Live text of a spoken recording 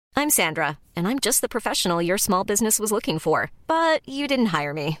I'm Sandra, and I'm just the professional your small business was looking for. But you didn't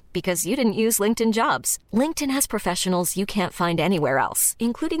hire me because you didn't use LinkedIn Jobs. LinkedIn has professionals you can't find anywhere else,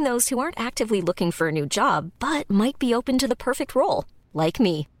 including those who aren't actively looking for a new job, but might be open to the perfect role, like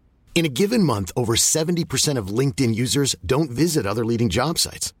me. In a given month, over 70% of LinkedIn users don't visit other leading job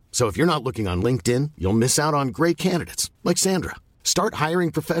sites. So if you're not looking on LinkedIn, you'll miss out on great candidates like Sandra. Start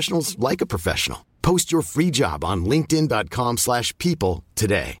hiring professionals like a professional. Post your free job on linkedin.com/people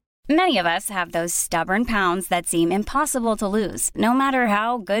today. Many of us have those stubborn pounds that seem impossible to lose, no matter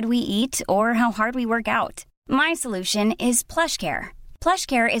how good we eat or how hard we work out. My solution is PlushCare.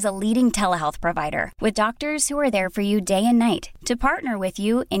 PlushCare is a leading telehealth provider with doctors who are there for you day and night to partner with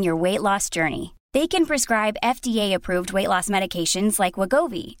you in your weight loss journey. They can prescribe FDA-approved weight loss medications like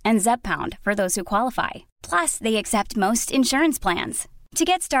Wegovy and Zepbound for those who qualify. Plus, they accept most insurance plans. To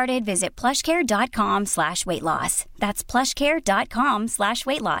get started, visit plushcare.com/weightloss. That's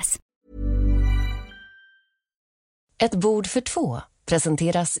plushcare.com/weightloss. Ett bord för två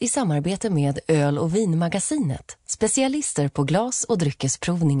presenteras i samarbete med Öl- och vinmagasinet, specialister på glas- och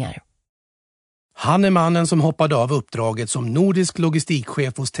dryckesprovningar. Han är mannen som hoppade av uppdraget som nordisk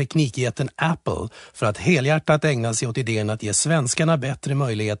logistikchef hos teknikjätten Apple för att helhjärtat ägna sig åt idén att ge svenskarna bättre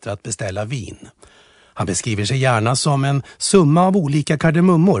möjligheter att beställa vin. Han beskriver sig gärna som en summa av olika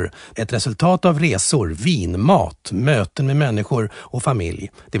kardemummor, ett resultat av resor, vin, mat, möten med människor och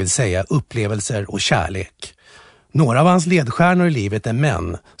familj, det vill säga upplevelser och kärlek. Några av hans ledstjärnor i livet är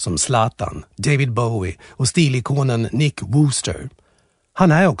män som Zlatan, David Bowie och stilikonen Nick Wooster.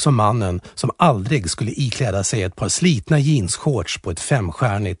 Han är också mannen som aldrig skulle ikläda sig ett par slitna jeansshorts på ett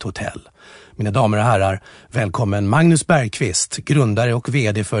 5-stjärnigt hotell. Mina damer och herrar, välkommen Magnus Bergqvist, grundare och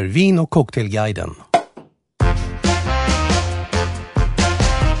vd för Vin- och cocktailguiden.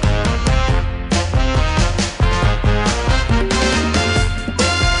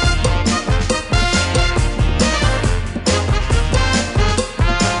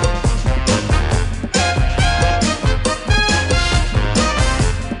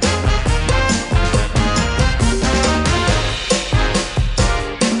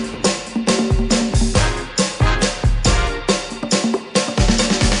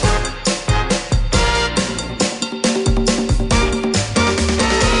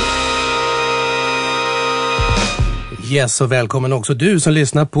 Yes, och välkommen också du som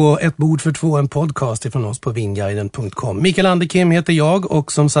lyssnar på Ett bord för två, en podcast ifrån oss på vinguiden.com. Mikael Anderkim heter jag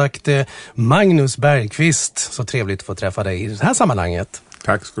och som sagt Magnus Bergqvist. Så trevligt att få träffa dig i det här sammanhanget.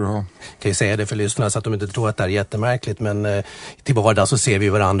 Tack ska du ha. Kan ju säga det för lyssnarna så att de inte tror att det är jättemärkligt, men till vardags så ser vi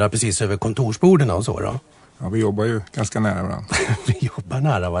varandra precis över kontorsborden och så då. Ja, vi jobbar ju ganska nära varandra. Vi jobbar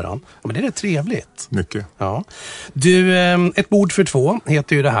nära varandra. Ja, men det är rätt trevligt. Mycket. Ja. Du, Ett bord för två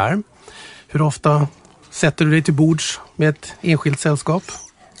heter ju det här. Hur ofta sätter du dig till bords med ett enskilt sällskap?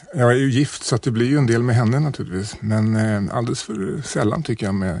 Jag är ju gift så att det blir ju en del med henne naturligtvis. Men alldeles för sällan tycker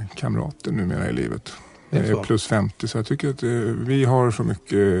jag med kamrater numera i livet. Jag är plus 50 så jag tycker att vi har så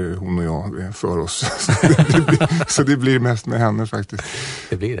mycket hon och jag för oss. Så det blir mest med henne faktiskt.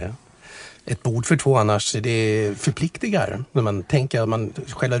 Det blir det. Ett bord för två annars, det förpliktigar när man tänker att man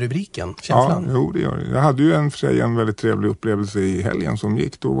själva rubriken, känslan. Ja, jo, det gör det. Jag hade ju en väldigt trevlig upplevelse i helgen som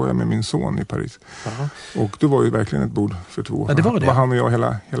gick. Då var jag med min son i Paris. Aha. Och det var ju verkligen ett bord för två. Ja, det var det. Det var han och jag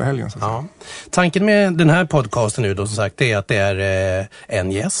hela helgen. Så att ja. Tanken med den här podcasten nu då som sagt är att det är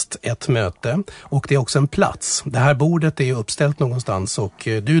en gäst, ett möte och det är också en plats. Det här bordet är ju uppställt någonstans och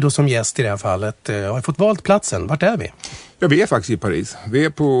du då som gäst i det här fallet har fått valt platsen. Vart är vi? Ja, vi är faktiskt i Paris. Vi är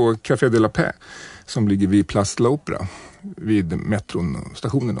på Café de la Paix som ligger vid Place de l'Opéra, vid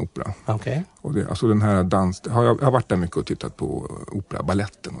metrostationen Opera. Okay. Och det, alltså den här jag har varit där mycket och tittat på opera,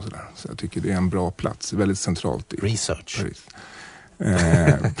 balletten och sådär. Så jag tycker det är en bra plats, väldigt centralt i Research. Paris.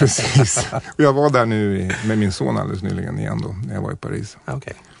 Precis. Och jag var där nu med min son alldeles nyligen igen då, när jag var i Paris.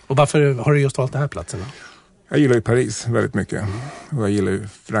 Okay. Och varför har du just valt den här platsen då? Jag gillar ju Paris väldigt mycket. Och jag gillar ju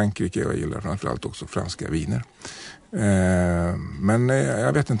Frankrike och jag gillar framförallt också franska viner. Men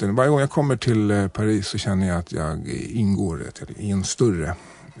jag vet inte, varje gång jag kommer till Paris så känner jag att jag ingår i en större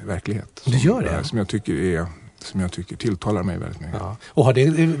verklighet. Du gör det? Som jag tycker tilltalar mig väldigt mycket. Ja. Och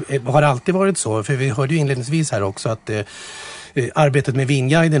har det alltid varit så? För vi hörde ju inledningsvis här också att arbetet med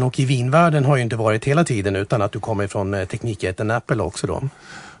Vinguiden och i vinvärlden har ju inte varit hela tiden utan att du kommer från teknikjätten Apple också då.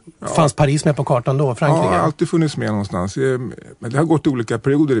 Ja. Fanns Paris med på kartan då, Frankrike? Ja, alltid funnits med någonstans. Det har gått olika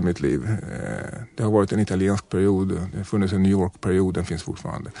perioder i mitt liv. Det har varit en italiensk period, det har funnits en New York-period, den finns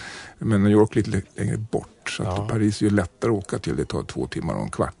fortfarande. Men New York lite längre bort, så att Paris är ju lättare att åka till, det tar 2 timmar och en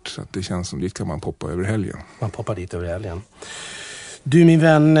kvart. Så att det känns som dit kan man poppa över helgen. Man poppar dit över helgen. Du min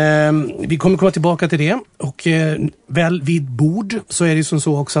vän, vi kommer komma tillbaka till det. Och väl vid bord så är det ju som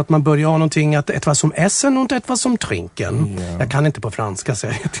så också att man börjar ha någonting att ett var som essen och ett var som trinken. Ja. Jag kan inte på franska så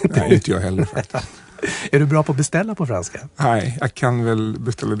jag vet inte. Nej, inte jag heller faktiskt. Är du bra på att beställa på franska? Nej, jag kan väl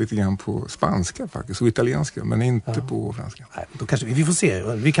beställa lite grann på spanska faktiskt och italienska, men inte på franska. Nej, då kanske vi får se.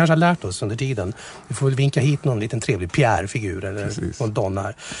 Vi kanske har lärt oss under tiden. Vi får väl vinka hit någon liten trevlig Pierre-figur eller någon donna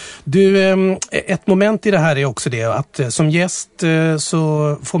här. Du, ett moment i det här är också det att som gäst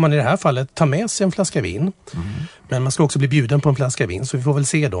så får man i det här fallet ta med sig en flaska vin. Men man ska också bli bjuden på en flaska vin, så vi får väl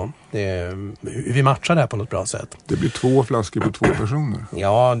se då hur vi matchar det här på något bra sätt. Det blir 2 flaskor på 2 personer.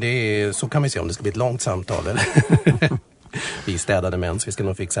 Ja, så kan vi se om det ska bli ett långt samtal. Eller? Vi städade män, så vi ska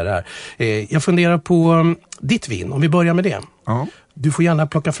nog fixa det här. Jag funderar på ditt vin, om vi börjar med det. Ja. Du får gärna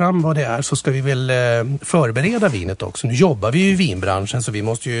plocka fram vad det är, så ska vi väl förbereda vinet också. Nu jobbar vi ju i vinbranschen, så vi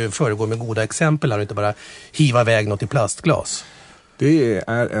måste ju föregå med goda exempel här och inte bara hiva iväg något i plastglas. Det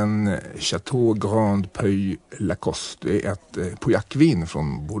är en Chateau Grand Prix Lacoste. Det är ett Pauillac-vin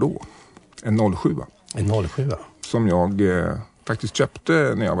från Bordeaux. En 07. En 07. Som jag faktiskt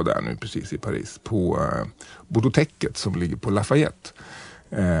köpte när jag var där nu precis i Paris. På Bordeaux-täcket som ligger på Lafayette.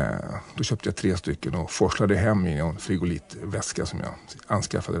 Då köpte jag 3 stycken och forslade hem i en frigolitväska som jag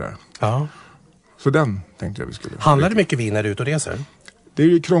anskaffade där. Ja. Så den tänkte jag vi skulle... Handlar det mycket vin när du är ute och reser? Det är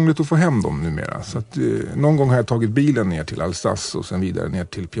ju krångligt att få hem dem numera. Så att, någon gång har jag tagit bilen ner till Alsace och sen vidare ner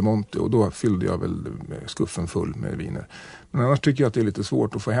till Piemonte. Och då fyllde jag väl skuffen full med viner. Men annars tycker jag att det är lite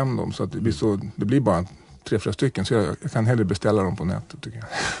svårt att få hem dem. Så att det blir bara 3-4 stycken. Så jag kan hellre beställa dem på nätet tycker jag.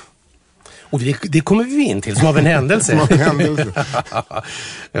 Och det kommer vi in till som av en händelse.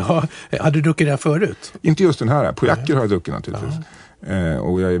 Ja, hade du druckit det här förut? Inte just den här. Pauillacer har jag druckit naturligtvis.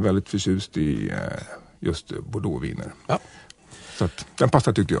 Och jag är väldigt förtjust i just Bordeaux-viner. Ja. Så att, den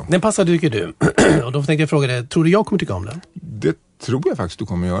passar tycker jag. Den passar tycker du. Och då tänkte jag fråga dig, tror du jag kommer tycka om den? Det tror jag faktiskt du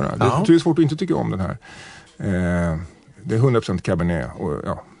kommer göra. Ja. Det är svårt att inte tycka om den här. Det är 100% Cabernet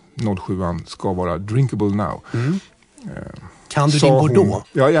och 07an ska vara drinkable now. Kan du din Bordeaux?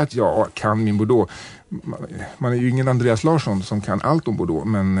 Ja, kan min Bordeaux. Man är ju ingen Andreas Larsson som kan allt om Bordeaux,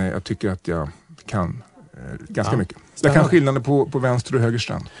 men jag tycker att jag kan ganska mycket. Jag kan skillnaden på vänster och höger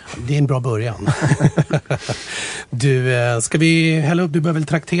strand. Det är en bra början. Du, ska vi hälla upp? Du behöver väl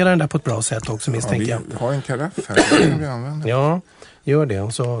traktera den där på ett bra sätt också, misstänker jag. Vi har en karaff här som vi använder. Ja, gör det.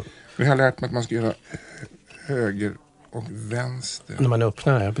 Och så... Vi har lärt mig att man ska göra höger och vänster. När man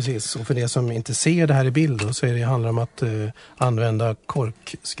öppnar det, precis. Och för det som inte ser det här i bild så handlar det om att använda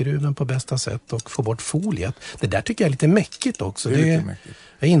korkskruven på bästa sätt och få bort foliet. Det där tycker jag är lite mäckigt också. Det är lite mäckigt.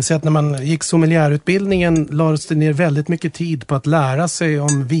 Jag inser att när man gick sommelierutbildningen lades det ner väldigt mycket tid på att lära sig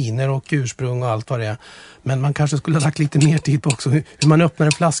om viner och ursprung och allt vad det är. Men man kanske skulle ha lagt lite mer tid på också hur man öppnar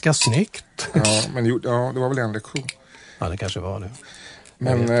en flaska snyggt. Ja, men det var väl en lektion. Ja, det kanske var det.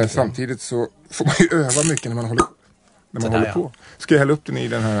 Men samtidigt så får man ju öva mycket när man håller på. Ska jag hälla upp den i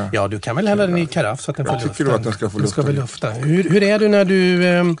den här? Ja, du kan väl hälla den i karaff så att den får lufta. Jag tycker att den ska få lufta. Den ska lufta. Hur är du när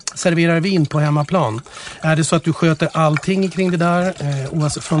du serverar vin på hemmaplan? Är det så att du sköter allting kring det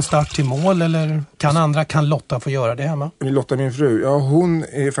där från start till mål, eller kan Lotta få göra det hemma? Lotta, min fru, hon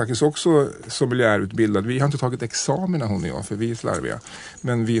är faktiskt också sommelierutbildad. Vi har inte tagit examen hon och jag, för vi är slarviga.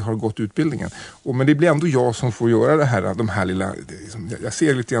 Men vi har gått utbildningen. Men det blir ändå jag som får göra det här, de här lilla, jag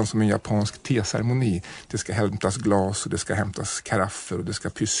ser lite grann som en japansk teceremoni. Det ska hämtas glas och det ska hämtas karaffer och det ska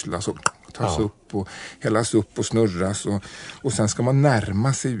pysslas och tas upp och hällas upp och snurras och sen ska man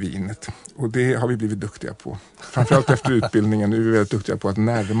närma sig vinet. Och det har vi blivit duktiga på. Framförallt efter utbildningen nu är vi väldigt duktiga på att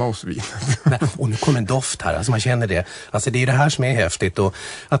närma oss vinet. Och nu kommer en doft här, alltså man känner det. Alltså det är det här som är häftigt, och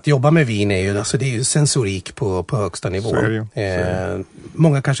att jobba med vin är ju, alltså det är ju sensorik på högsta nivå. Så är det.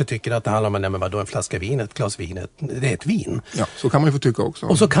 Många kanske tycker att det handlar om en flaska vin, ett glas vin, det är ett vin. Ja, så kan man ju få tycka också.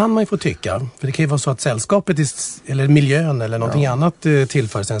 Och så kan man ju få tycka, för det kan ju vara så att sällskapet eller miljön eller någonting annat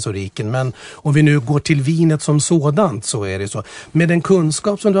tillför sensoriken. Men om vi nu går till vinet som sådant, så är det så. Med den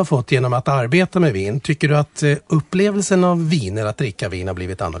kunskap som du har fått genom att arbeta med vin, tycker du att upplevelsen av viner, att dricka vin, har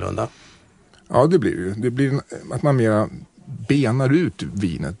blivit annorlunda? Ja, det blir ju. Det blir att man mer benar ut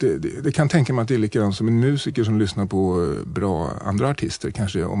vinet. Det kan tänka mig att det är likadant som en musiker som lyssnar på bra andra artister.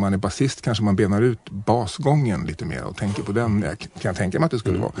 Kanske om man är basist kanske man benar ut basgången lite mer och tänker på den. Jag kan tänka mig att det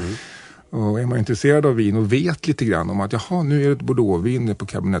skulle vara. Och är man intresserad av vin och vet lite grann om att nu är det ett Bordeaux-vin på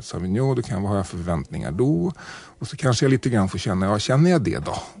Cabernet Sauvignon, då kan vad har jag för förväntningar då? Och så kanske jag lite grann får känna, känner jag det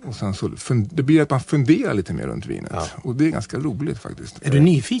då? Och sen så det blir att man funderar lite mer runt vinet. Ja. Och det är ganska roligt faktiskt. Är du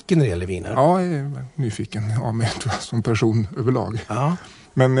nyfiken när det gäller viner? Ja, jag är nyfiken. Ja, men som person överlag. Ja.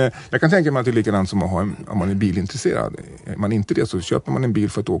 Men jag kan tänka mig att det är likadant som om man är bilintresserad. Är man inte det så köper man en bil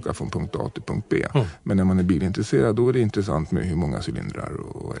för att åka från punkt A till punkt B. Men när man är bilintresserad då är det intressant med hur många cylindrar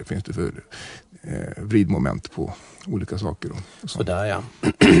och vad finns det för vridmoment på olika saker. Sådär ja.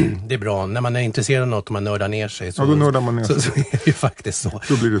 Det är bra. När man är intresserad av något och man nördar ner sig så, då nördar man ner sig. Så är det ju faktiskt så.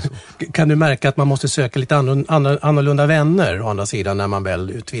 Då blir det så. Kan du märka att man måste söka lite annorlunda vänner å andra sidan när man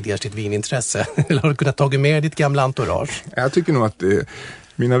väl utvidgar sitt vinintresse? Eller har du kunnat tagit med ditt gamla entourage? Jag tycker nog att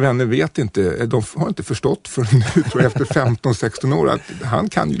mina vänner vet inte, de har inte förstått för nu tror jag efter 15-16 år att han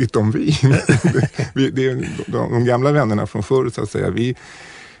kan ju lite om vin. De gamla vännerna från förr så att säga,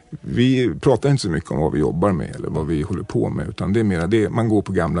 vi pratar inte så mycket om vad vi jobbar med eller vad vi håller på med, utan det är mer man går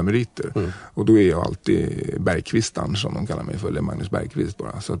på gamla meriter. Och då är jag alltid Bergqvistan som de kallar mig för, eller Magnus Bergqvist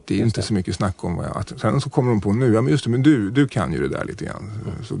bara. Så att det är inte så mycket snack om sen så kommer de på nu, ja men just det, men du kan ju det där lite grann.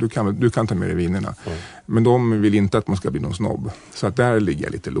 Så du kan ta med dig vinerna. Men de vill inte att man ska bli någon snobb. Så att där ligger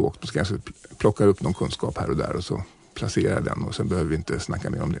jag lite lågt. Då ska jag plocka upp någon kunskap här och där och så placera den och sen behöver vi inte snacka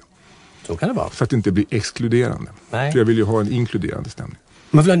mer om det. Så kan det vara. Så att det inte blir exkluderande. Nej. För jag vill ju ha en inkluderande stämning.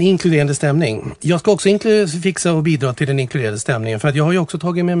 Man vill ha en inkluderande stämning. Jag ska också fixa och bidra till den inkluderande stämningen för att jag har ju också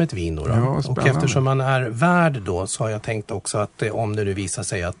tagit med mig ett vin då. Ja, och eftersom man är värd då så har jag tänkt också att om det nu visar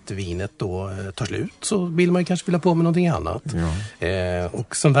sig att vinet då tar slut så vill man ju kanske fylla på med någonting annat. Ja.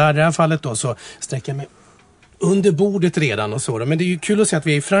 Och som värd i det här fallet då så sträcker jag mig under bordet redan och så då. Men det är ju kul att se att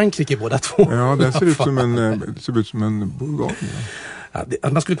vi är i Frankrike båda två. Ja, det ser ut som en Bourgogne. Ja,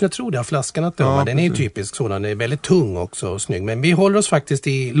 man skulle kunna tro det av flaskan att den är ju typisk sådan, den är väldigt tung också och snygg. Men vi håller oss faktiskt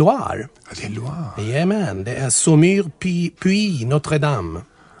i Loire. Ja, det är Loire. Jajamän, det är Saumur Puy Notre Dame.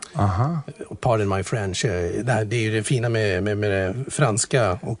 Aha. Pardon my French. Det är ju det fina med det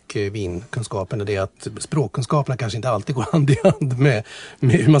franska och vinkunskapen, det är att språkkunskaperna kanske inte alltid går hand i hand med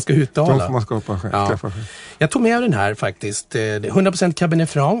hur man ska uttala. De får man skapa själv. Ja. Jag tog med den här faktiskt. 100% Cabernet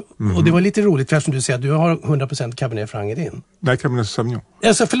Franc. Och det var lite roligt för som du säger att du har 100% Cabernet Franc i din. Nej, Cabernet Sauvignon.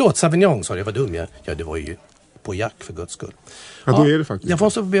 Alltså förlåt, Sauvignon sa jag, var dum jag. Ja, det var ju på jack för guds skull. Ja, då är det faktiskt. Jag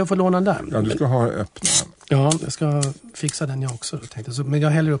får få låna den där. Ja, du ska ha öppna. Ja, jag ska fixa den jag också. Tänkte. Men jag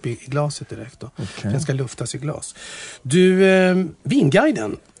häller upp i glaset direkt då. Okay. Den ska luftas i glas. Du,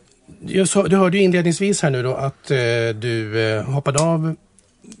 Vinguiden. Du hörde ju inledningsvis här nu då att du hoppade av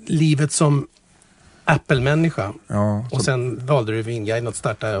livet som Apple-människa. Ja, och sen valde du Vinguiden att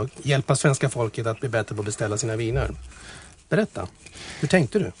starta och hjälpa svenska folket att bli bättre på att beställa sina viner. Berätta, hur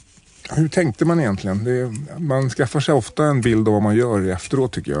tänkte du? Hur tänkte man egentligen? Man skaffar sig ofta en bild av vad man gör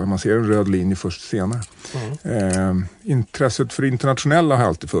efteråt tycker jag. Man ser en röd linje först senare. Intresset för internationella har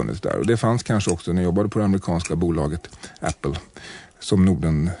alltid funnits där. Och det fanns kanske också när jag jobbade på det amerikanska bolaget Apple som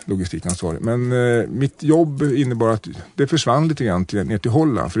Norden logistikansvarig. Men mitt jobb innebar att det försvann lite grann ner till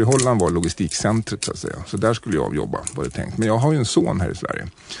Holland. För i Holland var logistikcentret så att säga. Så där skulle jag jobba, var det tänkt. Men jag har ju en son här i Sverige.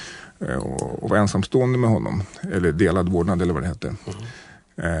 Och var ensamstående med honom. Eller delad vårdnad eller vad det heter.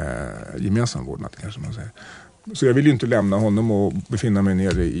 Gemensam vårdnad kanske man säger. Så jag vill ju inte lämna honom och befinna mig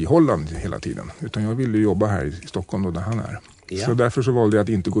nere i Holland hela tiden. Utan jag vill ju jobba här i Stockholm då där han är. Ja. Så därför så valde jag att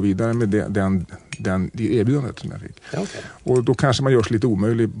inte gå vidare med det erbjudandet som jag fick. Okay. Och då kanske man görs lite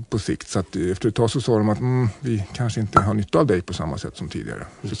omöjlig på sikt. Så att efter ett tag så sa de att vi kanske inte har nytta av dig på samma sätt som tidigare.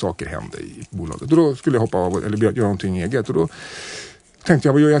 Så saker hände i bolaget. Och då skulle jag hoppa av eller göra någonting eget. Och då tänkte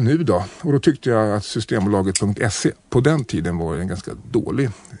jag, vad gör jag nu då? Och då tyckte jag att Systembolaget.se på den tiden var en ganska dålig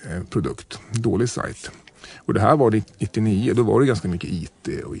produkt. Dålig sajt. Och det här var det 99, då var det ganska mycket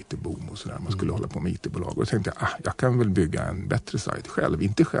IT och IT-boom och sådär. Man skulle hålla på med IT-bolag. Och då tänkte jag kan väl bygga en bättre sajt själv.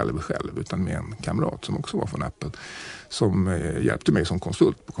 Inte själv utan med en kamrat som också var från Apple. Som hjälpte mig som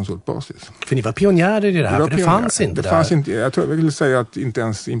konsult på konsultbasis. För ni var pionjärer i det här, för det fanns inte där. Jag tror jag vill säga att inte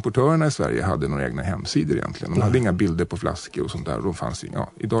ens importörerna i Sverige hade några egna hemsidor egentligen. De hade inga bilder på flaskor och sånt där. De fanns inga.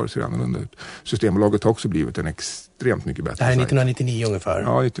 Idag ser det annorlunda ut. Systembolaget har också blivit en extremt mycket bättre. Det här är 1999 ungefär.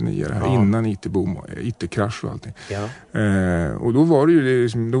 Ja, 99 det här. Innan IT-boom, IT-krasch och allting. Ja. Och då var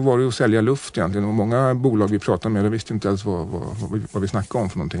det ju att sälja luft egentligen. Och många bolag vi pratade med, de visste inte ens vad vi snackade om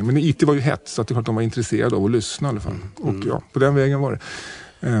för någonting. Men IT var ju hett, så att det klart de var intresserade av att lyssna i alla fall. Och ja, på den vägen var det.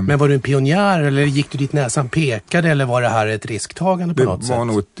 Men var du en pionjär eller gick du dit näsan pekade eller var det här ett risktagande på något sätt? Det var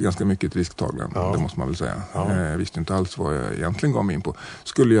nog ganska mycket ett risktagande, det måste man väl säga. Jag visste inte alls vad jag egentligen gav mig in på.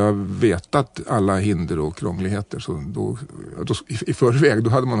 Skulle jag vetat alla hinder och krångligheter så då i förväg, då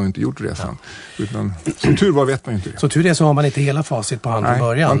hade man nog inte gjort resan. Utan, som tur var vet man inte det. Så tur är så har man inte hela facit på hand från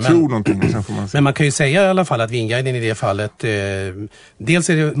början. Man tror någonting och sen får man se. Men man kan ju säga i alla fall att Vinguiden i det fallet dels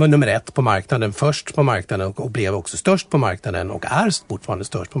är det nummer 1 på marknaden, först på marknaden och blev också störst på marknaden och är fortfarande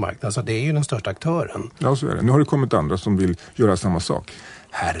störst på marknaden. Så det är ju den största aktören. Ja, så är det. Nu har det kommit andra som vill göra samma sak.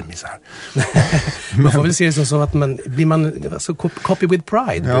 hermisar. Man får väl se det så att blir man alltså, copy with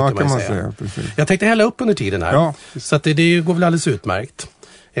pride, ja, brukar man säga. Precis. Jag tänkte hälla upp under tiden här. Ja, så att det går väl alldeles utmärkt.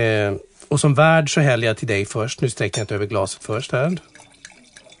 Och som värd så häller jag till dig först. Nu sträcker jag inte över glaset först här.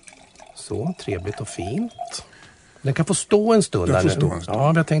 Så, trevligt och fint. Den kan få stå en stund.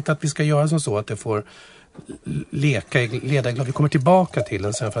 Ja, vi har tänkt att vi ska göra som så att det får leka i ledarglas. Vi kommer tillbaka till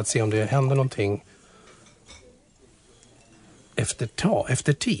den sen för att se om det händer någonting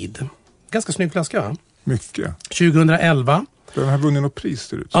efter tid. Ganska snygg flaska, va? Mycket. 2011. Den har vunnit något pris,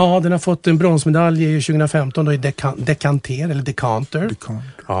 ser det ut. Ja, den har fått en bronsmedalj i 2015 då i Decanter eller Decanter.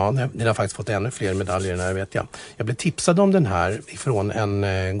 Ja, den har faktiskt fått ännu fler medaljer, den här, vet jag. Jag blev tipsad om den här ifrån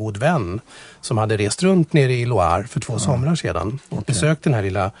en god vän som hade rest runt nere i Loire för 2 somrar sedan. Och besökt den här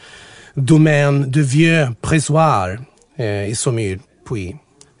lilla Domaine du Vieux Pressoir i Saumur-Puy.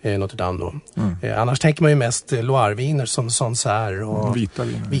 Notre Dame då. Annars tänker man ju mest Loire-viner som Sancerre och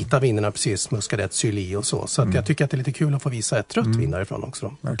vita vinerna, precis, Muscadet, Sully och så. Så att jag tycker att det är lite kul att få visa ett rött vin därifrån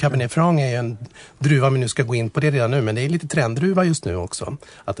också. Cabernet Franc är ju en druva, men nu ska gå in på det redan nu, men det är lite trenddruva just nu också.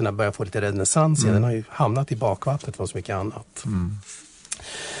 Att den har börjat få lite renässans igen. Den har ju hamnat i bakvattnet från så mycket annat.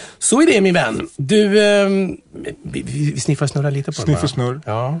 Så är det, min vän. Du, vi sniffar snurra lite på den. Sniffar snurr.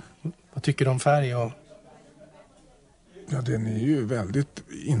 Ja. Vad tycker du om färg och... Ja, den är ju väldigt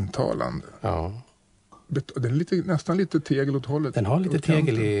intalande. Ja. Den är nästan lite tegel åt hållet. Den har lite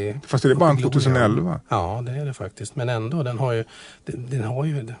tegel i... Fast det är bara 2011. Ja, det är det faktiskt. Men ändå, den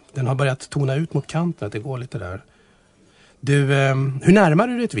har börjat tona ut mot kanten. Att det går lite där. Du, hur närmar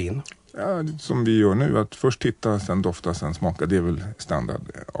du dig ett vin? Ja, som vi gör nu. Att först titta, sen dofta, sen smaka. Det är väl standard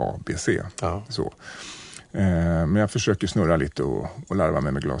A, B, C. Ja. Så. Men jag försöker snurra lite och larva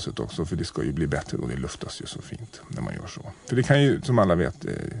mig med glaset också, för det ska ju bli bättre då, det luftas ju så fint när man gör så. För det kan ju, som alla vet,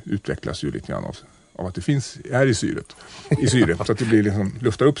 utvecklas ju lite grann av att det finns här i syret så att det blir liksom,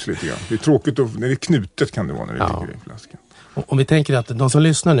 luftar upp sig lite grann. Det är tråkigt när det är knutet, kan det vara när det ligger i flaskan. Om vi tänker att de som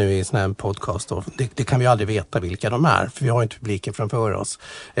lyssnar nu i sån här podcast då, det kan vi aldrig veta vilka de är, för vi har inte publiken framför oss.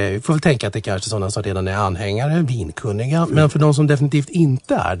 Vi får väl tänka att det kanske är sådana som redan är anhängare, vinkunniga, men för de som definitivt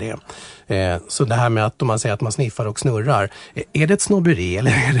inte är det. Så det här med att om man säger att man sniffar och snurrar, är det ett snobberi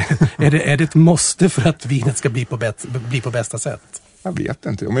eller är det ett måste för att vinet ska bli på bästa sätt? Jag vet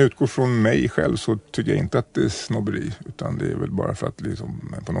inte. Om jag utgår från mig själv så tycker jag inte att det är snobberi, utan det är väl bara för att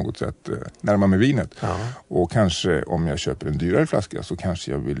liksom på något sätt närma mig vinet. Ja. Och kanske om jag köper en dyrare flaska så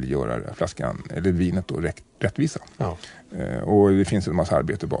kanske jag vill göra flaskan eller vinet då rättvisa. Ja. Och det finns en massa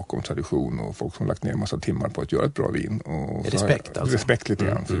arbete bakom, tradition och folk som lagt ner en massa timmar på att göra ett bra vin. Och respekt alltså. Respekt lite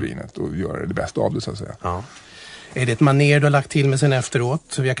grann för vinet och göra det bästa av det, så att säga. Ja. Är det ett maner du har lagt till med sen efteråt?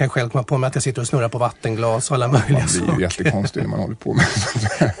 Så jag kan själv komma på mig att jag sitter och snurrar på vattenglas och alla möjliga saker. Det blir jättekonstigt när man håller på med sånt.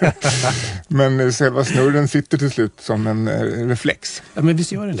 Men själva snurren sitter till slut som en reflex. Ja, men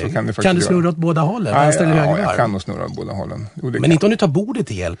visst gör den det. Kan du snurra åt båda hållen? Ja, jag kan nog snurra åt båda hållen. Men inte om du tar bordet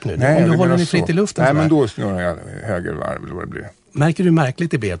till hjälp nu. Nej, om du håller den fritt i luften. Nej, men då snurrar jag högervarv eller vad det blir. Märker du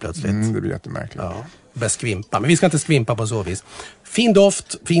märkligt det blir plötsligt? Det blir jättemärkligt. Ja, börjar skvimpa. Men vi ska inte skvimpa på så vis. Fin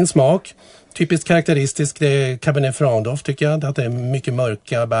doft, fin smak. Typiskt karaktäristisk, det är Cabernet Franc-doft tycker jag. Att det är mycket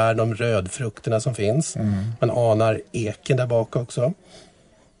mörka bär, de rödfrukterna som finns. Man anar eken där bak också.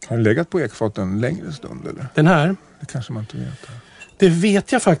 Har den legat på ekfaten en längre stund eller? Den här? Det kanske man inte vet. Det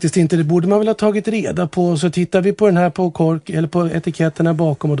vet jag faktiskt inte, det borde man väl ha tagit reda på. Så tittar vi på den här på kork eller på etiketterna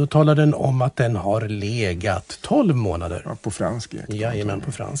bakom och då talar den om att den har legat 12 månader. Ja, på fransk ek. Jajamän,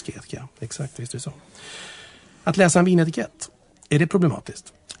 på fransk ek, ja. Exakt, visst är det så. Att läsa en vinetikett, är det problematiskt?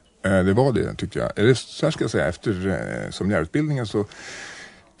 Det var det, tyckte jag. Eller så här ska jag säga, efter sommelierutbildningen så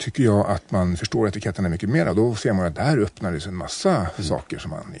tycker jag att man förstår etiketterna mycket mer. Då ser man att där öppnar det en massa saker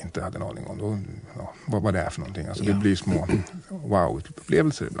som man inte hade en aning om. Då, vad det är för någonting. Alltså det blir små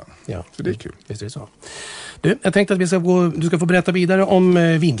wow-upplevelser ibland. Ja. Så det är kul. Visst är det så. Du, jag tänkte att du ska få berätta vidare om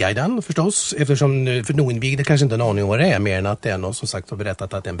Vinguiden förstås. Eftersom för noinvigde kanske inte en aning om vad det är, mer än att det är någon som sagt har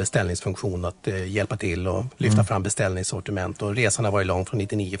berättat att det är en beställningsfunktion att hjälpa till och lyfta fram beställningssortiment. Och resan har varit lång från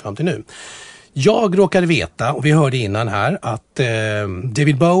 99 fram till nu. Jag råkar veta, och vi hörde innan här, att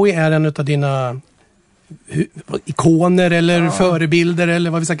David Bowie är en av dina ikoner eller förebilder eller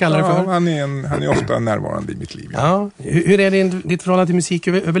vad vi ska kalla det för. Han är ofta närvarande i mitt liv. Ja. Hur är det ditt förhållande till musik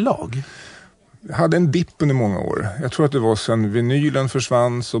överlag? Jag hade en dipp under många år. Jag tror att det var sen vinylen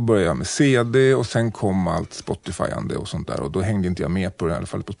försvann så började jag med CD och sen kom allt Spotify-ande och sånt där. Och då hängde inte jag med på det, i alla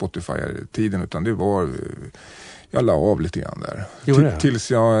fall på Spotify-tiden, utan det var jag la av lite grann där. Tills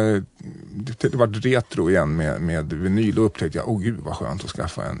det var retro igen med vinyl, och upptäckte jag, gud vad skönt att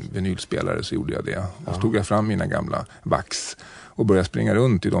skaffa en vinylspelare, så gjorde jag det. Och så tog jag fram mina gamla Vax och började springa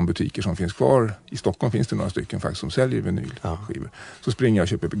runt i de butiker som finns kvar. I Stockholm finns det några stycken faktiskt som säljer vinylskivor. Så springer jag och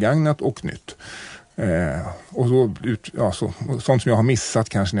köper begagnat och nytt. Och sånt som jag har missat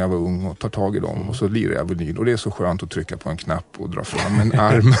kanske när jag var ung, och tar tag i dem och så lirar jag vinyl, och det är så skönt att trycka på en knapp och dra fram en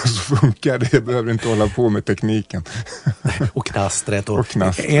arm så funkar det. Jag behöver inte hålla på med tekniken. Och knastret.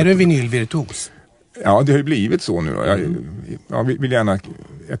 Är du en vinylvirtuos? Ja, det har ju blivit så nu då. Jag vill gärna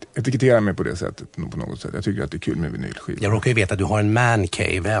etikettera mig på det sättet på något sätt. Jag tycker att det är kul med vinylskivor. Jag råkar ju veta att du har en man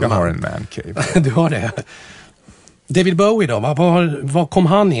cave hemma. Jag har en man cave. Du har det. David Bowie då, var kom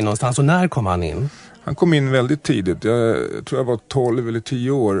han in någonstans och när kom han in? Han kom in väldigt tidigt. Jag tror jag var 12 eller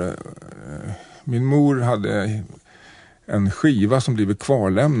 10 år. Min mor hade en skiva som blivit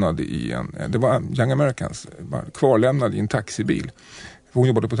kvarlämnad i det var Young Americans, kvarlämnad i en taxibil. Hon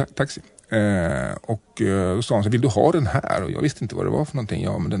jobbade på taxi. Och då sa hon så, vill du ha den här? Och jag visste inte vad det var för någonting.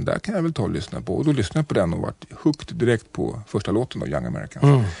 Ja, men den där kan jag väl ta och lyssna på. Och då lyssnade jag på den och var hooked direkt på första låten av Young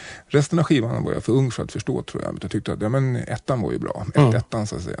Americans. Resten av skivan var jag för ung för att förstå, tror jag. Men jag tyckte att ettan var ju bra. Ettan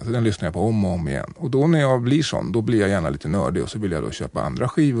så att säga. Så den lyssnade jag på om och om igen. Och då när jag blir sån, då blir jag gärna lite nördig. Och så vill jag då köpa andra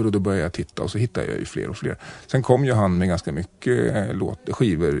skivor, och då börjar jag titta. Och så hittar jag ju fler och fler. Sen kom ju han med ganska mycket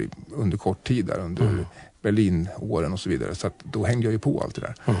skivor under kort tid där. Under Berlin-åren och så vidare. Så att då hängde jag ju på allt det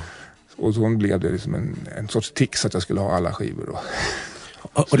där. Och så blev det liksom en sorts tics att jag skulle ha alla skivor.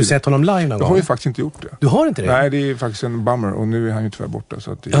 Och du sett honom live någon gång? Jag har ju faktiskt inte gjort det. Du har inte det? Nej, det är faktiskt en bummer. Och nu är han ju tyvärr borta,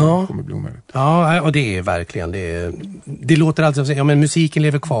 så att det kommer bli omöjligt. Ja, och det är verkligen det låter alltid som, men musiken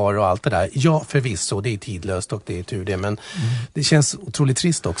lever kvar och allt det där. Ja, förvisso, det är tidlöst och det är tur det. Men det känns otroligt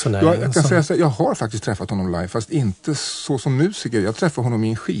trist också. Jag kan säga så, jag har faktiskt träffat honom live, fast inte så som musiker. Jag träffade honom i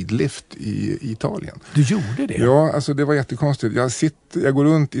en skidlift i Italien. Du gjorde det? Ja, alltså det var jättekonstigt. Jag går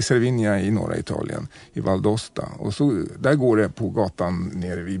runt i Cervinia i norra Italien, i Val d'Osta. Och så, där går det på gatan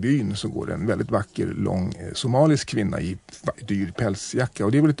nere vid byn, så går det en väldigt vacker, lång somalisk kvinna i dyr pälsjacka.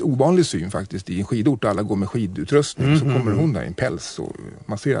 Och det är väl ett ovanlig syn faktiskt i en skidort. Alla går med skidutrustning. Så kommer hon där i en päls, och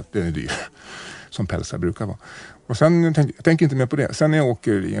man ser att den är dyr. Som pälsar brukar vara. Och sen, jag tänker inte mer på det. Sen när jag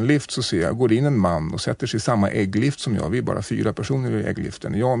åker i en lift så ser jag, går in en man och sätter sig i samma ägglift som jag. Vi är bara 4 personer i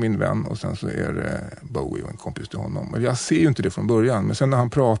äggliften. Jag och min vän, och sen så är det Bowie och en kompis till honom. Men jag ser ju inte det från början. Men sen när han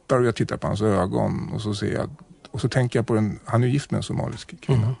pratar och jag tittar på hans ögon, och så ser jag, och så tänker jag på han är ju gift med en somalisk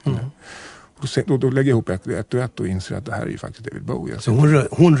kvinna. Och då lägger jag ihop ett och ett och inser att det här är ju faktiskt David Bowie. Så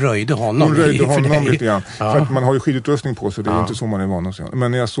hon röjde honom? Hon röjde honom lite grann. Ja. För att man har ju skidutrustning på sig, det är ju inte så man är van att se.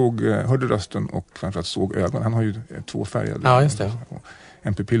 Men när jag hörde rösten och framförallt såg ögonen, han har ju 2 färger. Ja, just det.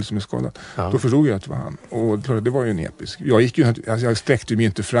 En pupill som är skadad. Då förstod jag att det var han. Och det var ju en episk. Jag sträckte mig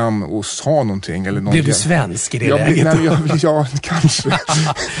inte fram och sa någonting. Eller blev du svensk i det läget? Ja, kanske.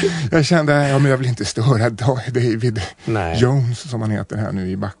 Jag kände, men jag vill inte störa David Jones, som han heter här nu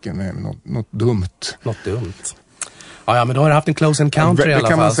i backen, med något dumt. Något dumt. Ja, men då har du haft en close encounter i alla fall. Det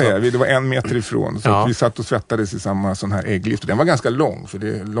kan man säga. Det var 1 meter ifrån. Så vi satt och svettades i samma sån här ägglift. Den var ganska lång, för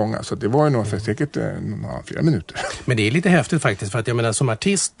det är långa. Så det var ju nog för säkert flera minuter. Men det är lite häftigt faktiskt. För att jag menar, som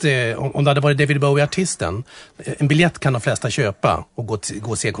artist, om det hade varit David Bowie-artisten, en biljett kan de flesta köpa och gå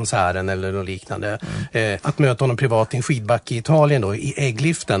och se konserten eller något liknande. Att möta honom privat i en skidbacke i Italien då, i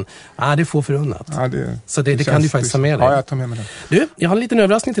äggliften, det får förunnat. Ja, så det kan du faktiskt ta med dig. Ja, jag tar med mig det. Du, jag har en liten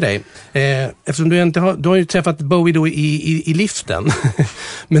överraskning till dig. Eftersom du har ju träffat Bowie då i liften.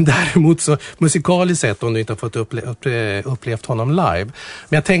 Men däremot så musikaliskt sett, om du inte har fått upplevt honom live.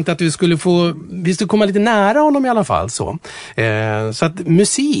 Men jag tänkte att vi skulle komma lite nära honom i alla fall. Så att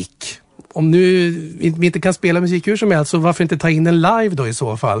musik, om nu vi inte kan spela musik hur som helst, så varför inte ta in den live då i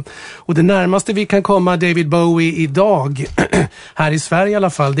så fall? Och det närmaste vi kan komma David Bowie idag, här i Sverige i alla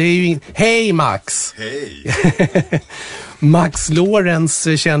fall, det är ju... Hej Max! Hej! Max Lorenz,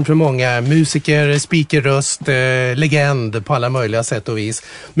 känd för många, musiker, speakerröst, legend på alla möjliga sätt och vis.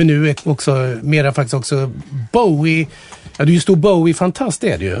 Men nu är också, mera faktiskt också Bowie. Ja, du är ju stor Bowie-fantast,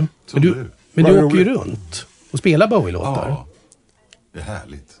 det är det ju. Men du åker ju runt och spelar Bowie-låtar. Ja, det är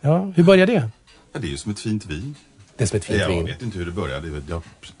härligt. Ja, hur börjar det? Ja, det är ju som ett fint vin. Det är som ett fint vin. Jag vet inte hur det började.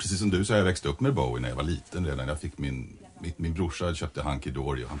 Precis som du så har jag växt upp med Bowie när jag var liten redan. Jag fick min brorsa köpte Hunky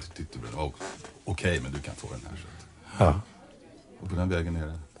Dory och han tyckte det var okej, men du kan få den här. Ja. Och på den vägen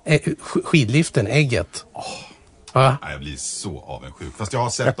är det. Skidliften, ägget. Nej, jag blir så avundsjuk. Fast jag har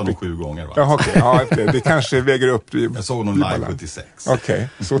sett honom 7 gånger. Va? Jaha, okej. Ja, det kanske väger upp. Jag såg honom live 76. Okej,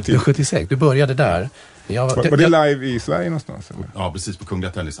 så till. 76, du började där.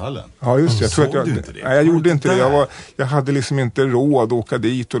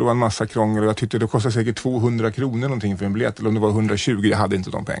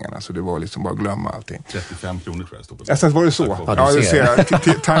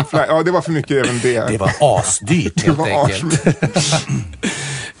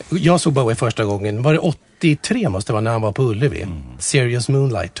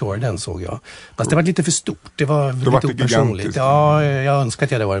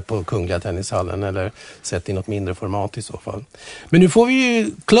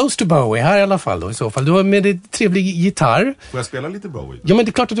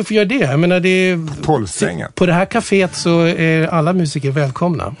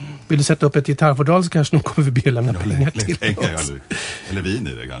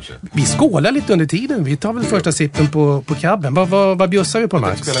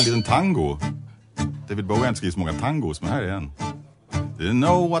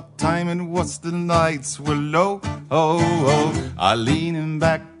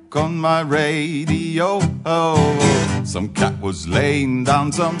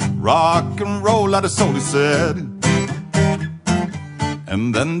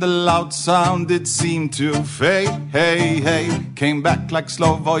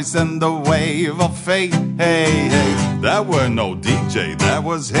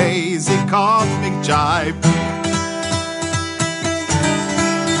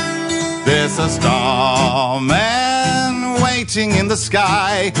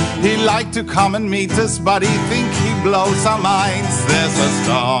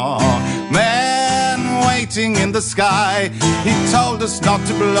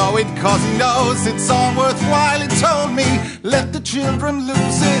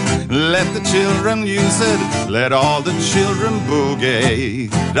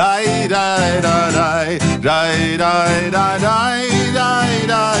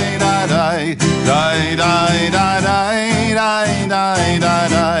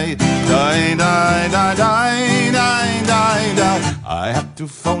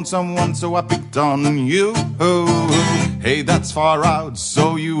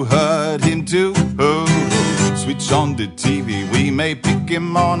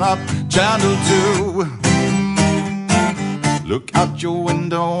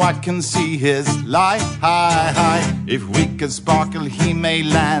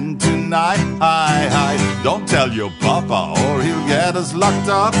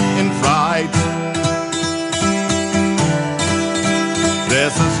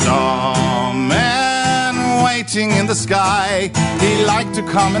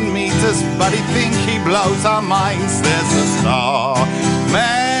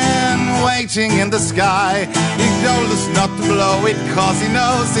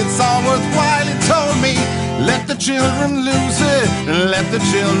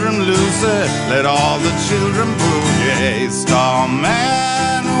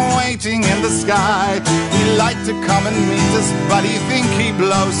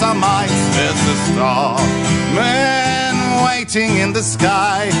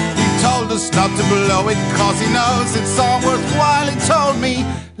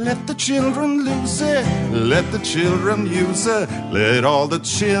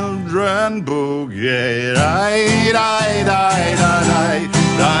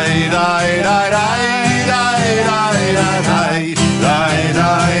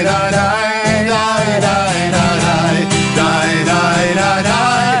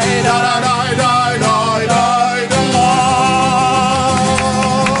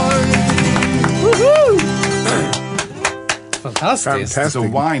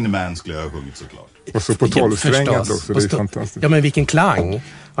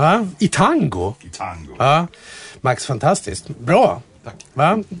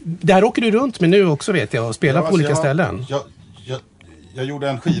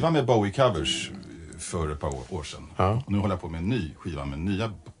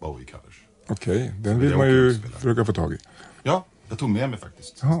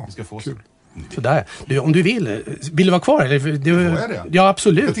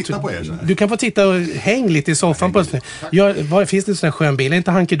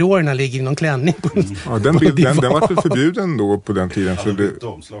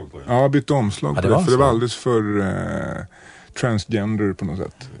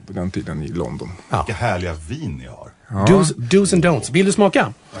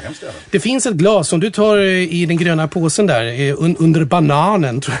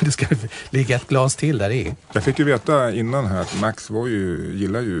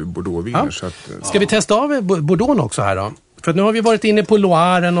 För nu har vi varit inne på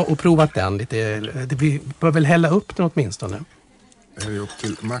Loiren och provat den lite. Vi bör väl hälla upp den åtminstone. Det är upp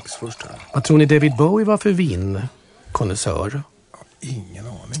till Max först här. Vad tror ni David Bowie var för vinkonnässör? Ingen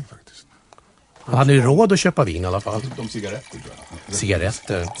aning faktiskt. Han hade ju råd att köpa vin i alla fall. De cigaretter.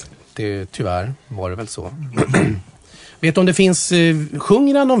 Cigaretter. Tyvärr var det väl så. Vet du om det finns,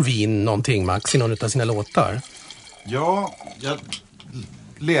 sjunger han om vin någonting, Max, i någon av sina låtar? Ja, jag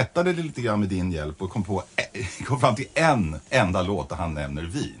letade lite grann med din hjälp och kom fram till en enda låt där han nämner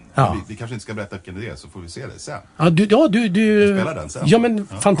vin. Ja. Vi kanske inte ska berätta vilken det är, så får vi se det sen. Ja, du spelar den sen. Ja, men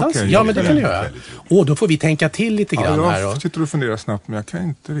fantastiskt. Okej, ja, men det kan du göra. Då får vi tänka till lite grann här. Jag sitter och funderar snabbt, men jag kan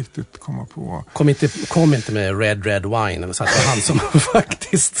inte riktigt komma på. Kom inte med Red Wine, så att det var han som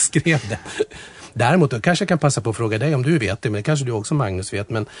faktiskt skrev det. Däremot, då kanske jag kan passa på att fråga dig om du vet det, men kanske du också, Magnus, vet.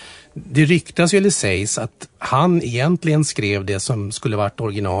 Men det ryktas ju eller sägs att han egentligen skrev det som skulle varit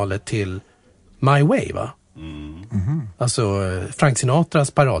originalet till My Way, va? Alltså Frank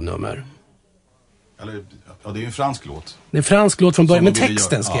Sinatras paradnummer. Eller, ja, det är ju en fransk låt. Det är en fransk låt från början, men de ville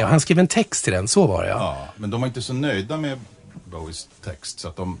texten göra- skrev. Han skrev en text till den, så var det, Ja, men de var inte så nöjda med Bowies text, så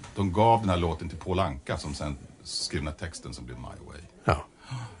att de gav den här låten till Paul Anka som sen skrev den här texten som blev My Way. Ja,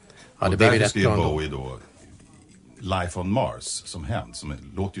 Och det blev ju därför rätt skrev bra ändå. Bowie då Life on Mars som hänt, som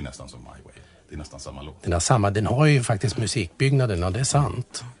låter ju nästan som My Way. Det är nästan samma låt. Den har ju faktiskt musikbyggnaden, och det är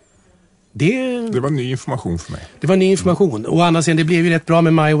sant. Det Det var ny information för mig. var ny information. Och annars det blev ju rätt bra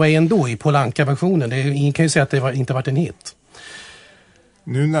med My Way ändå i Paul Anka-versionen. Ingen kan ju säga att det inte varit en hit.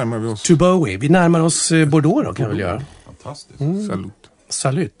 Nu närmar vi oss. To Bowie. Vi närmar oss Bordeaux då, kan vi väl göra. Fantastiskt. Salut.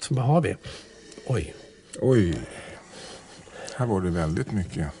 Salut. Vad har vi? Oj. Här var det väldigt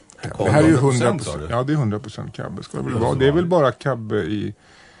mycket. Kom, Det här är ju 100%, 100%. Ja, det är 100% Cabbe. Ska det väl vara. Det är väl bara Cabbe i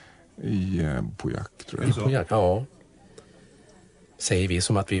Pauillac, tror jag. Ja. Säger vi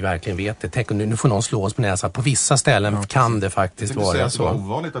som att vi verkligen vet det. Tänk, nu får någon slå oss på näsan. På vissa ställen kan det faktiskt Jag tänkte säga vara att det var så.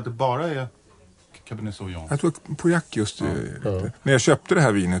 ovanligt att det bara är Cabernet Sauvignon. Jag tror Pauillac just när jag köpte det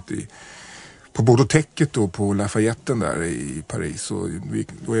här vinet på Bordeaux-täcket och på Lafayetten där i Paris. Och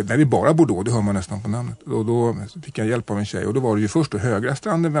när det är bara Bordeaux, det hör man nästan på namnet. Och då fick jag hjälp av en tjej. Och då var det ju först högra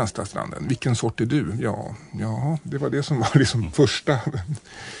stranden, vänstra stranden. Vilken sort är du? Ja, det var det som var liksom första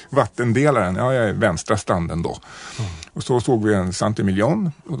vattendelaren. Ja, jag är vänstra stranden då. Och så såg vi en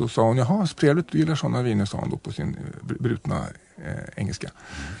Saint-Emilion. Och då sa hon, jaha, trevligt, du gillar sådana viner, sa hon då på sin brutna engelska.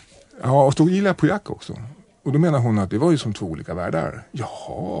 Ja, och så gillar jag Pauillac också. Och då menar hon att det var ju som två olika världar.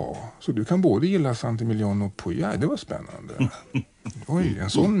 Jaha, så du kan både gilla Saint-Emilion och Pauillac. Det var spännande. Oj, en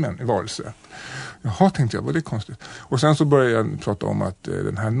sån varelse. Jaha, tänkte jag, var det konstigt. Och sen så började jag prata om att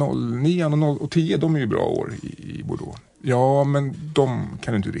den här 09 och 10, de är ju bra år i Bordeaux. Ja, men de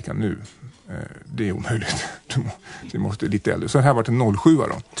kan du inte dricka nu. Det är omöjligt. Du måste lite äldre. Så här var det en 07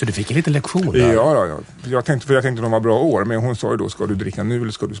 då. Så du fick en liten lektion där? Ja. Jag tänkte de var bra år. Men hon sa ju då, ska du dricka nu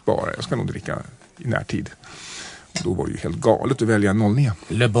eller ska du spara? Jag ska nog dricka i närtid. Och då var det ju helt galet att välja 09.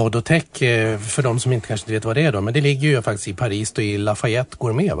 Le Bordeaux-täck, för de som inte kanske vet vad det är då. Men det ligger ju faktiskt i Paris och i Lafayette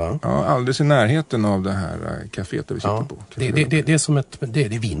Gourmet, va? Ja, alldeles i närheten av det här kaféet där vi sitter på. Det är som det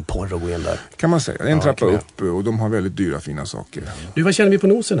är vinporr och gå in där. Kan man säga. Det är en trappa kan upp och de har väldigt dyra fina saker. Du, vad känner vi på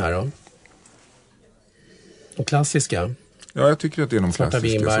nosen här då? De klassiska. Ja, jag tycker att det är de Svarta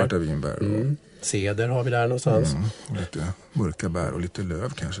klassiska vinbär. svarta vinbär. Ceder har vi där någonstans. Och lite mörka bär och lite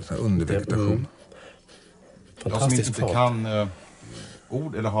löv kanske. Så här undervegetation. Jag som Fantastiskt inte fat. kan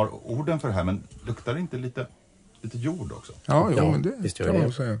ord eller har orden för det här, men luktar det inte lite jord också? Ja, men det visst gör kan det. man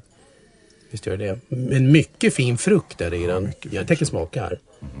nog säga. Visst gör det. Men mycket fin frukt där i den. Jag tänker smaka här.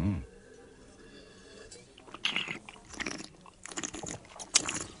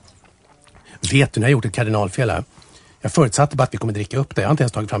 Vet du när jag gjort ett kardinalfel här? Jag förutsatte bara att vi kommer dricka upp det. Jag har inte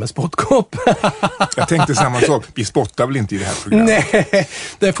ens tagit fram en spottkopp. Jag tänkte samma sak. Vi spottar väl inte i det här programmet? Nej,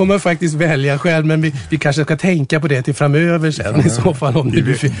 det får man faktiskt välja själv. Men vi kanske ska tänka på det till framöver sen. I så fall om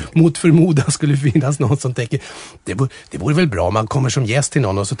det mot förmodan skulle finnas någon som tänker det vore väl bra om man kommer som gäst till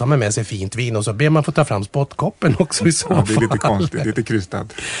någon och så tar man med sig fint vin och så ber man få ta fram spottkoppen också i så fall. Det är lite konstigt, lite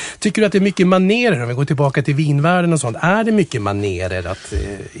krystat. Tycker du att det är mycket manerer om vi går tillbaka till vinvärlden och sånt? Är det mycket manerer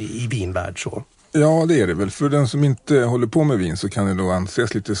i vinvärld så? Ja, det är det väl. För den som inte håller på med vin så kan det då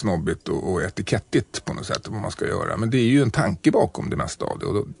anses lite snobbigt och etikettigt på något sätt vad man ska göra. Men det är ju en tanke bakom det mesta av det.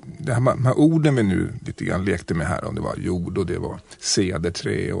 Och då, de här orden vi nu lite grann lekte med här, om det var jord och det var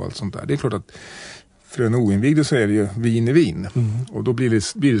cederträ och allt sånt där. Det är klart att för en oinvigd så är det ju vin i vin. Och då blir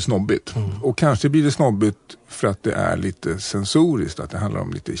det snobbigt. Och kanske blir det snobbigt för att det är lite sensoriskt. Att det handlar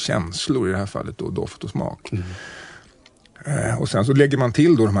om lite känslor i det här fallet då, doft och smak. Och sen så lägger man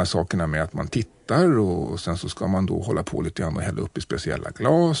till då de här sakerna med att man tittar och sen så ska man då hålla på lite grann och hälla upp i speciella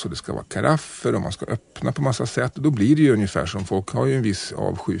glas och det ska vara karaffer och man ska öppna på massa sätt. Då blir det ju ungefär som folk har ju en viss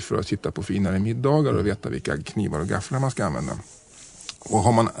avsky för att sitta på finare middagar och veta vilka knivar och gafflar man ska använda. Och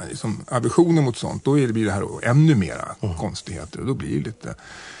har man liksom aversioner mot sånt, då blir det här ännu mera konstigheter och då blir det lite...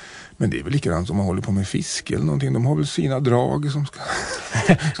 Men det är väl likadant som man håller på med fisk eller någonting. De har väl sina drag som ska...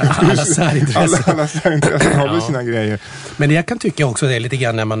 alla särintressen. Alla särintressen har väl sina grejer. Men det jag kan tycka också det är lite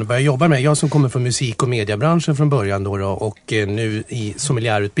grann när man börjar jobba med. Jag som kommer från musik- och mediebranschen från början då och nu i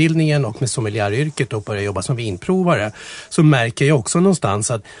sommelierutbildningen och med sommelieryrket och börjar jobba som vinprovare. Så märker jag också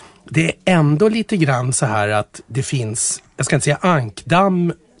någonstans att det är ändå lite grann så här att det finns, jag ska inte säga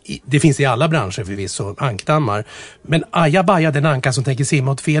ankdamm, det finns i alla branscher förvisso ankdammar. Men ajabaja den anka som tänker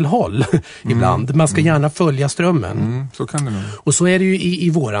simma åt fel håll ibland. Man ska gärna följa strömmen. Så kan det nog. Och så är det ju i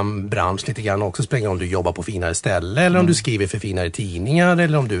våran bransch lite grann också. Spelar om du jobbar på finare ställe eller om du skriver för finare tidningar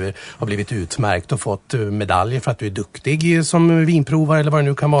eller om du har blivit utmärkt och fått medaljer för att du är duktig som vinprovare eller vad det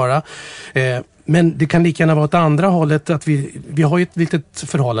nu kan vara. Men det kan lika gärna vara åt andra hållet att vi har ju ett litet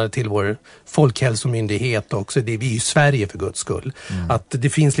förhållande till vår folkhälsomyndighet också. Vi är ju Sverige för Guds skull. Att det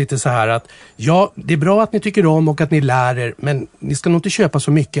finns lite så här att ja, det är bra att ni tycker om och att ni lär er, men ni ska nog inte köpa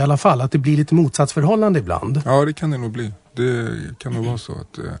så mycket i alla fall. Att det blir lite motsatsförhållande ibland. Ja, det kan det nog bli. Det kan nog vara så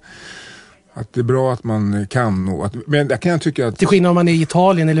att det är bra att man kan och men där kan jag tycka att... Till skillnad om man är i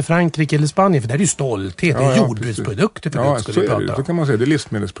Italien eller Frankrike eller Spanien, för där är det ju stolthet, det är jordbruksprodukter för Guds skull. Ja, så kan man säga, det är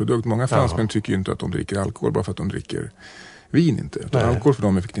livsmedelsprodukt. Många fransmän tycker ju inte att de dricker alkohol bara för att de dricker vin inte. Alkohol för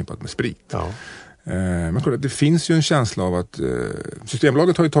dem är förknippat med sprit. Ja. Men det finns ju en känsla av att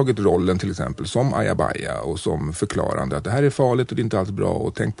Systembolaget har ju tagit rollen till exempel som ajabaja och som förklarande att det här är farligt och det är inte alls bra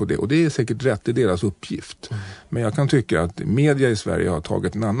och tänk på det. Och det är säkert rätt, det är deras uppgift. Men jag kan tycka att media i Sverige har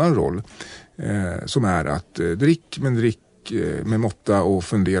tagit en annan roll som är att drick med måtta och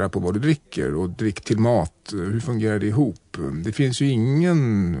fundera på vad du dricker och drick till mat. Hur fungerar det ihop? Det finns ju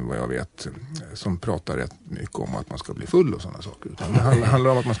ingen, vad jag vet, som pratar rätt mycket om att man ska bli full och sådana saker. Utan det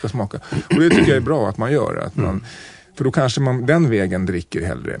handlar om att man ska smaka. Och det tycker jag är bra att man gör. Att man, för då kanske man den vägen dricker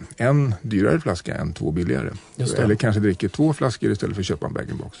hellre en dyrare flaska än 2 billigare. Eller kanske dricker 2 flaskor istället för att köpa en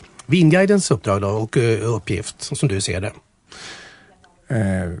bag-in-box. Vinguidens uppdrag då, och uppgift som du ser det?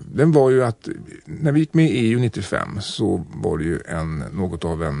 Den var ju att när vi gick med i EU 95 så var det ju något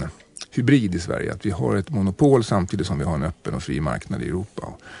av en hybrid i Sverige. Att vi har ett monopol samtidigt som vi har en öppen och fri marknad i Europa.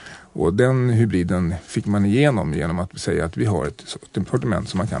 Och den hybriden fick man genom att säga att vi har ett sortiment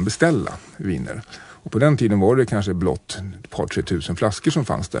som man kan beställa viner. Och på den tiden var det kanske blott ett par 3 tusen flaskor som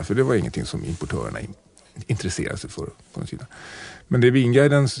fanns där. För det var ingenting som importörerna intresserade sig för på den tiden. Men det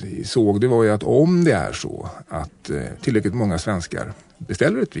Vinguiden såg, det var ju att om det är så att tillräckligt många svenskar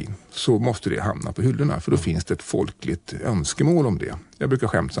beställer ett vin så måste det hamna på hyllorna. För då finns det ett folkligt önskemål om det. Jag brukar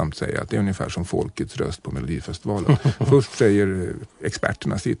skämtsamt säga att det är ungefär som folkets röst på Melodifestivalen. Först säger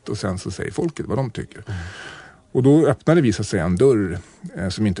experterna sitt och sen så säger folket vad de tycker. Och då öppnade vi så att säga en dörr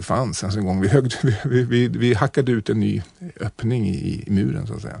som inte fanns ens en gång. Vi hackade ut en ny öppning i muren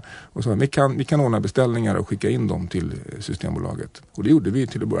så att säga. Och så vi kan ordna beställningar och skicka in dem till Systembolaget. Och det gjorde vi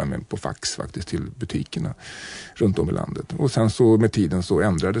till att börja med på fax faktiskt till butikerna runt om i landet. Och sen så med tiden så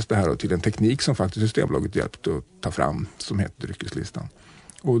ändrades det här till en teknik som faktiskt Systembolaget hjälpte att ta fram som heter dryckeslistan.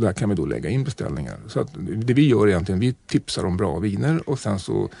 Och där kan vi då lägga in beställningar. Så att det vi gör egentligen, vi tipsar om bra viner och sen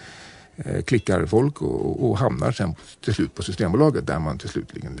så klickar folk och hamnar sen till slut på Systembolaget där man till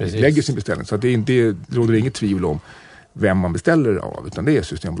slutligen lägger sin beställning. Så att det råder inget tvivel om vem man beställer av, utan det är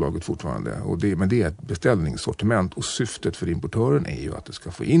Systembolaget fortfarande. Men det är ett beställningssortiment och syftet för importören är ju att det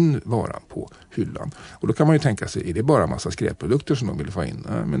ska få in varan på hyllan. Och då kan man ju tänka sig, är det bara massa skräpprodukter som de vill få in?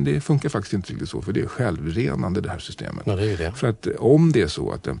 Nej, men det funkar faktiskt inte riktigt så, för det är självrenande det här systemet. Ja, det är ju det. För att om det är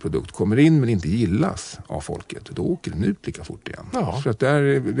så att en produkt kommer in men inte gillas av folket, då åker den ut lika fort igen. Ja. För att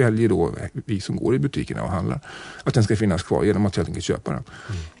där väljer då vi som går i butikerna och handlar att den ska finnas kvar genom att helt enkelt köpa den.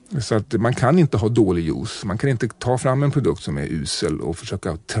 Så att man kan inte ha dålig juice. Man kan inte ta fram en produkt som är usel och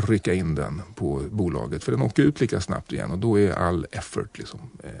försöka trycka in den på bolaget. För den åker ut lika snabbt igen och då är all effort liksom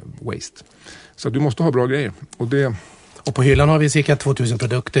waste. Så att du måste ha bra grejer. Och på hyllan har vi cirka 2000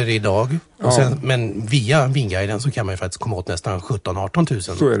 produkter idag. Och sen, men via Vinguiden så kan man ju faktiskt komma åt nästan 17-18 000.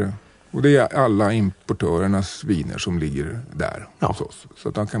 Så är det. Och det är alla importörernas viner som ligger där hos oss. Så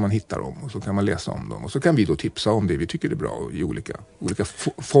att då kan man hitta dem och så kan man läsa om dem. Och så kan vi då tipsa om det vi tycker är bra i olika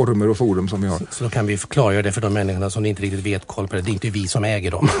former och forum som vi har. Så då kan vi förklara det för de människorna som inte riktigt vet koll på det. Det är inte vi som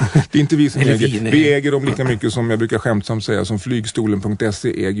äger dem. Det är inte vi som äger. Vi äger dem lika mycket som jag brukar skämtsamt säga som flygstolen.se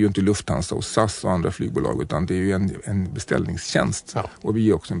äger ju inte Lufthansa och SAS och andra flygbolag utan det är ju en beställningstjänst. Ja. Och vi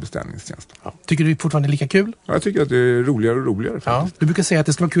är också en beställningstjänst. Ja. Tycker du fortfarande lika kul? Ja, jag tycker att det är roligare och roligare faktiskt. Ja. Du brukar säga att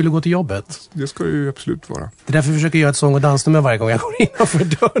det ska vara kul att gå till jobbet. Det ska ju absolut vara. Det är därför jag försöker göra ett sång- och dansnummer varje gång jag går innanför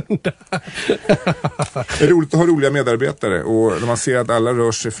dörren där. Det är roligt att ha roliga medarbetare och när man ser att alla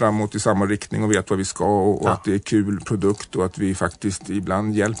rör sig framåt i samma riktning och vet vad vi ska och att det är kul produkt och att vi faktiskt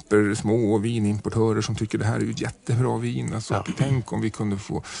ibland hjälper små vinimportörer som tycker det här är ju jättebra vin. Alltså, tänk om vi kunde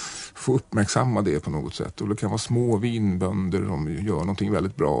få uppmärksamma det på något sätt. Och det kan vara små vinbönder som gör någonting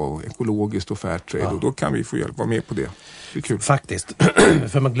väldigt bra och ekologiskt och fairtrade och då kan vi få hjälp vara med på det. Det är kul. Faktiskt.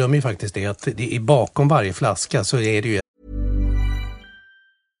 För man glömmer ju faktiskt det att det är bakom varje flaska så är det ju.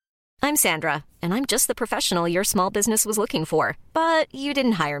 I'm Sandra, and I'm just the professional your small business was looking for. But you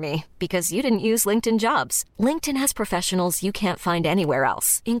didn't hire me because you didn't use LinkedIn Jobs. LinkedIn has professionals you can't find anywhere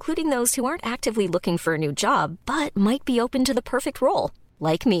else, including those who aren't actively looking for a new job, but might be open to the perfect role,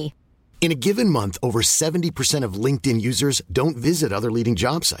 like me. In a given month, over 70% of LinkedIn users don't visit other leading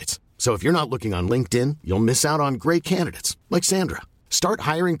job sites. So if you're not looking on LinkedIn, you'll miss out on great candidates like Sandra. Start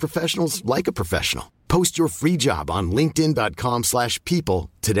hiring professionals like a professional. Post your free job on linkedin.com/people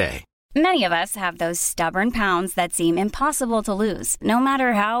today. Many of us have those stubborn pounds that seem impossible to lose, no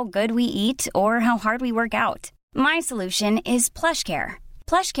matter how good we eat or how hard we work out. My solution is PlushCare.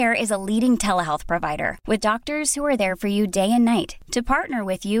 PlushCare is a leading telehealth provider with doctors who are there for you day and night to partner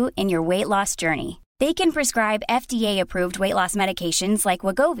with you in your weight loss journey. They can prescribe FDA-approved weight loss medications like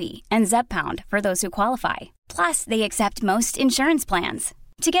Wegovy and Zepbound for those who qualify. Plus, they accept most insurance plans.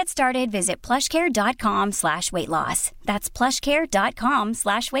 To get started, visit plushcare.com/weightloss. That's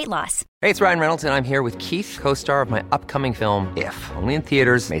plushcare.com/weightloss. Hey, it's Ryan Reynolds, and I'm here with Keith, co-star of my upcoming film, If, only in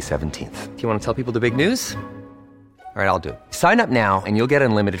theaters May 17th. Do you want to tell people the big news? All right, I'll do it. Sign up now and you'll get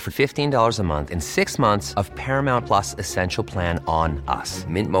unlimited for $15 a month and 6 months of Paramount Plus Essential Plan on us.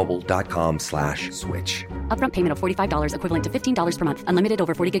 Mintmobile.com/switch. Upfront payment of $45 equivalent to $15 per month. Unlimited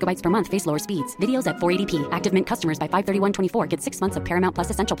over 40 gigabytes per month. Face lower speeds. Videos at 480p. Active Mint customers by 531.24 get 6 months of Paramount Plus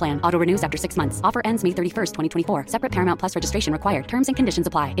Essential Plan. Auto renews after 6 months. Offer ends May 31st, 2024. Separate Paramount Plus registration required. Terms and conditions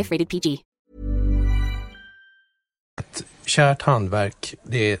apply if rated PG. Kärt hantverk,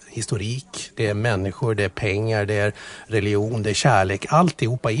 det är historik, det är människor, det är pengar, det är religion, det är kärlek,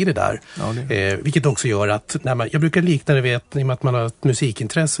 alltihopa i det där. Ja, vilket också gör att, jag brukar likna det vid att, i och med att man har ett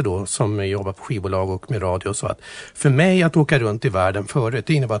musikintresse då, som jobbar på skivbolag och med radio och så, att för mig att åka runt i världen förut,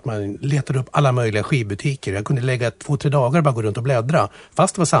 det innebar att man letade upp alla möjliga skivbutiker. Jag kunde lägga 2-3 dagar bara gå runt och bläddra,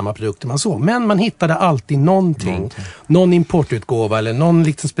 fast det var samma produkter man såg. Men man hittade alltid någonting. Någon importutgåva eller någon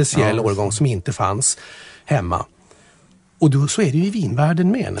liten speciell årgång som inte fanns hemma. Och då, så är det ju i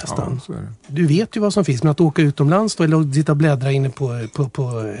vinvärlden med nästan. Ja, så är det. Du vet ju vad som finns, men att åka utomlands då, eller sitta och bläddra inne på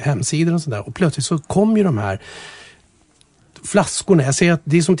hemsidor och sådär. Och plötsligt så kommer ju de här flaskorna. Jag säger att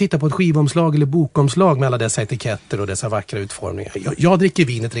det är som att titta på ett skivomslag eller bokomslag med alla dessa etiketter och dessa vackra utformningar. Jag dricker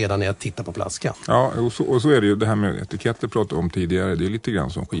vinet redan när jag tittar på flaskan. Ja, och så är det ju. Det här med etiketter pratade om tidigare. Det är lite grann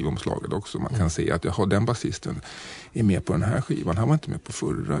som skivomslaget också. Man kan se att den basisten är med på den här skivan. Han var inte med på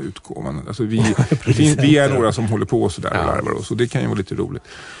förra utgåvan. Alltså vi är några som håller på sådär och larvar oss. Och det kan ju vara lite roligt.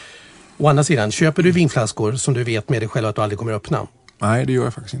 Å andra sidan, köper du vinflaskor som du vet med dig själv att du aldrig kommer att öppna? Nej, det gör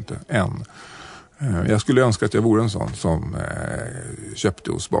jag faktiskt inte än. Jag skulle önska att jag vore en sån som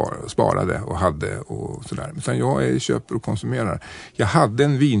köpte och sparade och hade och sådär. Men jag köper och konsumerar. Jag hade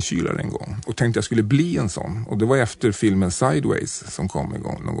en vinkylare en gång och tänkte jag skulle bli en sån. Och det var efter filmen Sideways som kom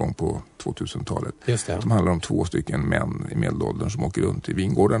någon gång på 2000-talet. Just det. Som handlar om 2 stycken män i medelåldern som åker runt i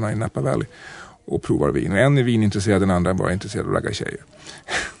vingårdarna i Napa Valley och provar vin. Och en är vinintresserad, den andra är bara intresserad av ragga tjejer.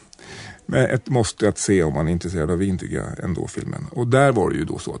 Men ett måste att se om man är intresserad av vin tycker jag ändå filmen. Och där var det ju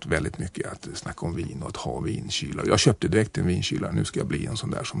då så att väldigt mycket att snacka om vin och att ha vinkylar. Jag köpte direkt en vinkylare. Nu ska jag bli en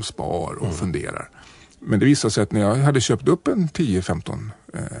sån där som spar och funderar. Men det visade sig att när jag hade köpt upp en 10-15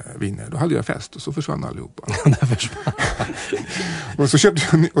 viner, då hade jag fest och så försvann allihopa. Och så köpte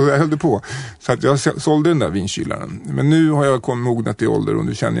jag och jag höll på. Så att jag sålde den där vinkylaren. Men nu har jag kommit mognat i ålder och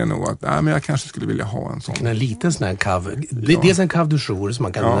nu känner jag nog att men jag kanske skulle vilja ha en sån. En liten sån här cave. Dels en cave du jour som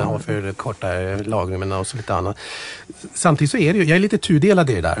man kan ha för kortare lagring men också lite annat. Samtidigt så är det ju, jag är lite tudelad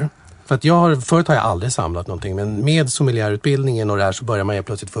i det där. För att förut har jag aldrig samlat någonting, men med sommelierutbildningen och där så börjar man ju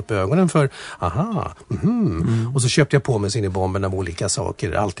plötsligt få upp ögonen för och så köpte jag på mig sin i bomben av olika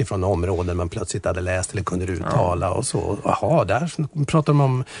saker, allt ifrån områden man plötsligt hade läst eller kunde uttala och så, där pratar man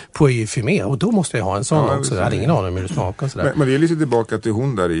om poifumé och då måste jag ha en sån också, jag hade ingen aning om hur det smakar och sådär. Men det är lite tillbaka till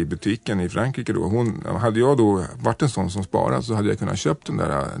hon där i butiken i Frankrike då, hade jag då varit en sån som sparat så hade jag kunnat köpt den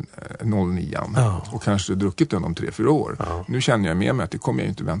där 09an och kanske druckit den om 3-4 år. Nu känner jag med mig att det kommer jag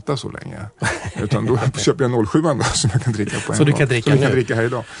inte vänta så länge. Utan då köper jag 07an då som jag kan dricka på en så du kan dricka som jag kan dricka här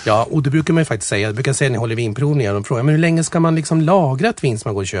idag. Ja, och det brukar man ju faktiskt säga. Jag brukar säga när jag håller vinprovningar och frågar, men hur länge ska man liksom lagra ett vin som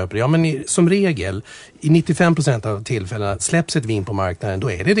man går och köper? Ja, men som regel, i 95% av tillfällena släpps ett vin på marknaden,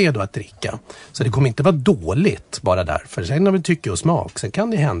 då är det redo att dricka. Så det kommer inte vara dåligt bara därför. Sen har vi tycke och smak. Sen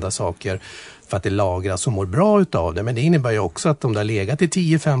kan det hända saker för att det lagras och mår bra utav det. Men det innebär ju också att om det har legat i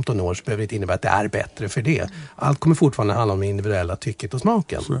 10-15 år så behöver det inte innebära att det är bättre för det. Allt kommer fortfarande handla om det individuella tycket och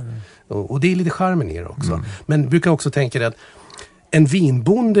smaken. Och det är lite charmen i det också. Men brukar också tänka att en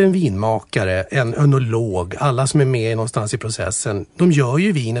vinbonde, en vinmakare, en önolog, alla som är med någonstans i processen, de gör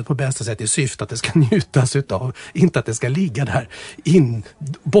ju vinet på bästa sätt i syfte att det ska njutas utav, inte att det ska ligga där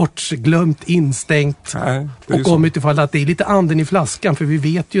bortglömt, instängt. Nej, och om utifall att det är lite anden i flaskan, för vi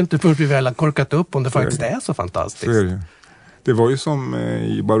vet ju inte förrän vi väl har korkat upp om det faktiskt är så fantastiskt. Så är det. Det var ju som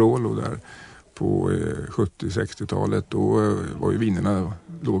i Barolo där på 70-60-talet, då var ju vinerna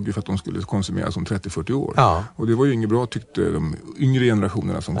låg ju för att de skulle konsumeras om 30-40 år. Ja. Och det var ju inget bra tyckte de yngre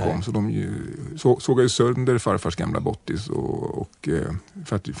generationerna som kom. Så de såg ju sönder farfars gamla bottis och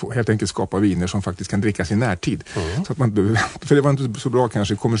för att helt enkelt skapa viner som faktiskt kan drickas i närtid. Så att man behöver, för det var inte så bra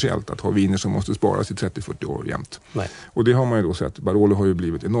kanske kommersiellt att ha viner som måste sparas i 30-40 år jämt. Nej. Och det har man ju då sett. Barolo har ju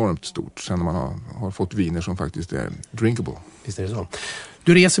blivit enormt stort sen man har fått viner som faktiskt är drinkable. Visst är det så.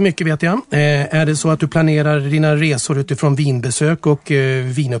 Du reser mycket vet jag. Är det så att du planerar dina resor utifrån vinbesök och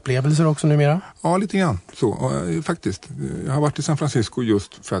vinupplevelser också numera? Ja, lite grann. Så, faktiskt. Jag har varit i San Francisco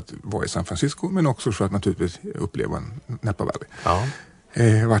just för att vara i San Francisco, men också för att naturligtvis uppleva Napa Valley. Ja.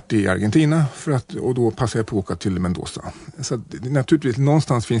 Jag har varit i Argentina och då passade jag på att åka till Mendoza. Så att, naturligtvis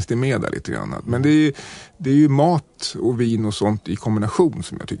någonstans finns det med där lite grann. Men det är ju mat och vin och sånt i kombination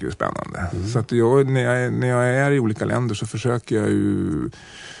som jag tycker är spännande. Så att när jag är i olika länder så försöker jag ju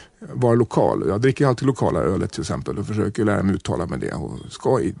vara lokal. Jag dricker alltid lokala ölet till exempel och försöker lära mig uttala med det och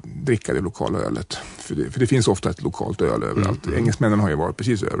ska dricka det lokala ölet. För det finns ofta ett lokalt öl överallt. Engelsmännen har ju varit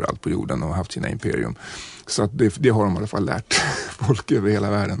precis överallt på jorden och haft sina imperium. Så att det har de i alla fall lärt folk över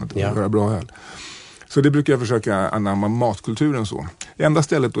hela världen att göra bra öl. Så det brukar jag försöka anamma matkulturen så. Det enda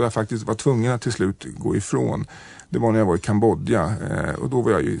stället då jag faktiskt var tvungen att till slut gå ifrån, det var när jag var i Kambodja. Och då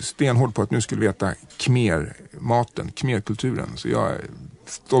var jag ju stenhård på att nu skulle vi äta khmerkulturen. Så jag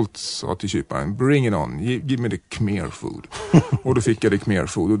stolt sa till kyparen, bring it on, give me the khmer food. Och då fick jag det khmer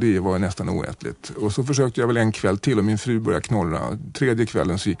food och det var nästan oätligt. Och så försökte jag väl en kväll till och min fru började knorra. Tredje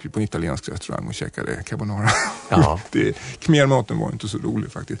kvällen så gick vi på en italiensk restaurang och käkade carbonara. Ja. Khmermaten var inte så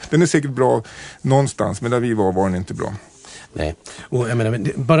rolig faktiskt. Den är säkert bra någonstans, men där vi var den inte bra. Nej, och jag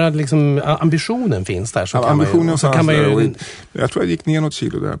menar, bara liksom ambitionen finns där så ja, kan ambitionen man ju, så kan man ju, jag tror jag gick ner något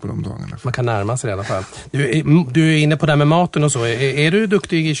kilo där på de dagarna. Man kan närma sig i alla fall. Du är inne på det här med maten och så. Är du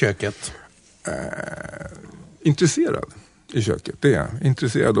duktig i köket? Intresserad i köket, det är jag.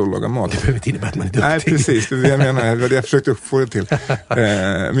 Intresserad av att laga mat. Det behöver inte innebära att man är duktig. Nej, precis. Det är det jag menar. Det var det jag försökte få det till.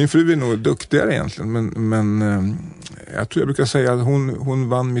 Min fru är nog duktigare egentligen, men jag tror jag brukar säga att hon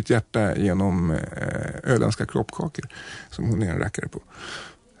vann mitt hjärta genom öländska kroppkakor som hon är en rackare på.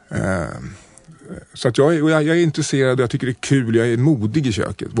 Så att jag är intresserad och jag tycker det är kul. Jag är modig i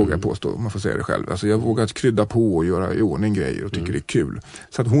köket, vågar jag påstå, om man får säga det själv. Alltså jag vågar krydda på och göra i ordning grejer och tycker det är kul.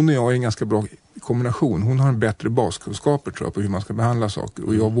 Så att hon och jag är en ganska bra kombination. Hon har en bättre baskunskaper tror jag på hur man ska behandla saker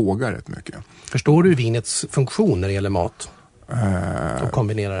och jag vågar rätt mycket. Förstår du vinets funktion när det gäller mat? Och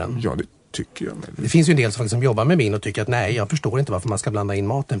kombinerar den? Ja, det tycker jag. Det finns ju en del som jobbar med vin och tycker att nej, jag förstår inte varför man ska blanda in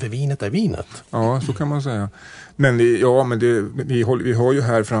maten, för vinet är vinet. Ja, så kan man säga. Men vi har ju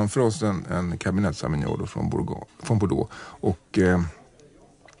här framför oss en Cabernet Sauvignon från Bordeaux och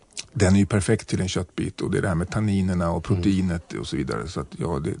den är ju perfekt till en köttbit och det där med tanninerna och proteinet och så vidare. Så att,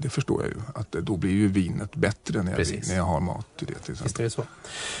 ja, det förstår jag ju. Att då blir ju vinet bättre när jag har mat till det. Till Visst är det så.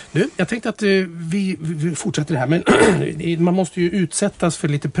 Du, jag tänkte att vi fortsätter det här. Men man måste ju utsättas för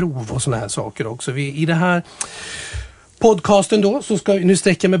lite prov och såna här saker också. I det här podcasten då, nu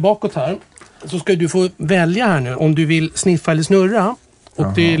sträcker jag mig bakåt här. Så ska du få välja här nu om du vill sniffa eller snurra.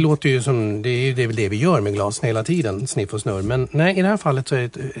 Och det låter ju som, det är väl det vi gör med glasen hela tiden, sniff och snurr. Men nej, i det här fallet så är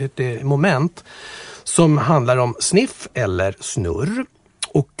det ett moment som handlar om sniff eller snurr.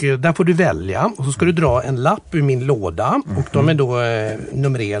 Och där får du välja och så ska du dra en lapp ur min låda och de är då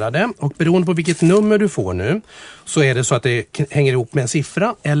numrerade och beroende på vilket nummer du får nu så är det så att det hänger ihop med en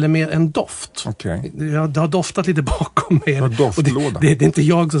siffra eller med en doft. Okej. Det har doftat lite bakom mig. Doftlåda. Det är inte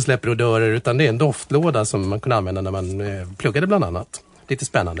jag som släpper odörer utan det är en doftlåda som man kunde använda när man pluggade bland annat. Lite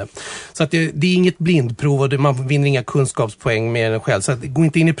spännande. Så att det är inget blindprov och man vinner inga kunskapspoäng med den själv. Så att gå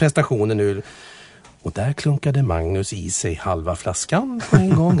inte in i prestationen nu. Och där klunkade Magnus i sig halva flaskan på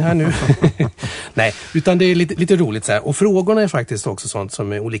en gång här nu. Nej, utan det är lite roligt så här. Och frågorna är faktiskt också sånt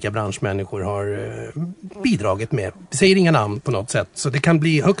som olika branschmänniskor har bidragit med. Vi säger inga namn på något sätt. Så det kan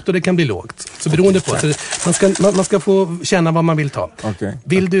bli högt och det kan bli lågt. Så beroende på. Så man ska få känna vad man vill ta. Okay.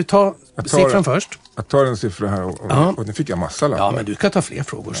 Vill du ta siffran först? Jag tar en siffra här och nu fick jag massa lappar. Ja, men du kan ta fler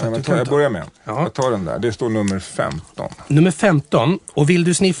frågor. Så jag börjar med. Ja. Jag tar den där. Det står nummer 15. Nummer 15. Och vill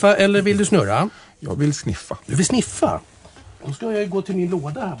du sniffa eller vill du snurra? Jag vill sniffa. Du vill sniffa? Då ska jag gå till min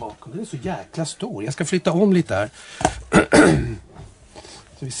låda här bakom. Den är så jäkla stor. Jag ska flytta om lite här.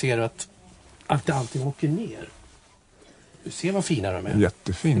 Så vi ser att det alltid åker ner. Du ser vad fina de är.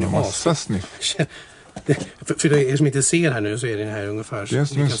 Jättefina. Massa sniff. För er som inte ser här nu så är den här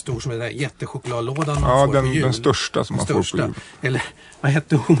ungefär lika stor som den där jättechokladlådan man får på jul. Den största som man får på jul. Eller vad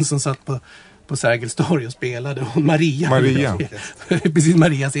hette hon som satt på Sergels torg och spelade? Maria. Precis,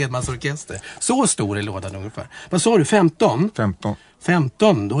 Marias Edmans-orkester. Så stor är lådan ungefär. Vad sa du? 15?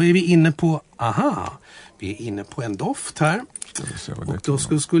 15, då är vi inne på, vi är inne på en doft här. Och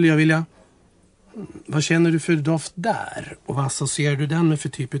då skulle jag vilja, vad känner du för doft där? Och vad associerar du den med för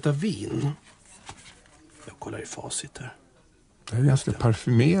typ av vin? Jag kollar i facit här. Det är ganska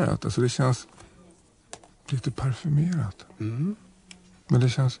parfymerat, alltså det känns lite parfymerat. Mm. Men det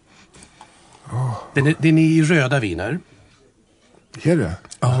känns... Den är i röda viner. Är det?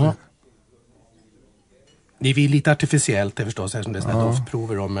 Ja. Det är lite artificiellt det förstås eftersom det är sådana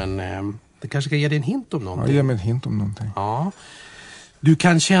doftprover om, men det kanske kan ge dig en hint om någonting. Ja, ge mig en hint om någonting. Ja. Du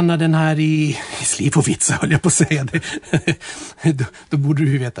kan känna den här i Slivovitsa höll jag på att säga. Då borde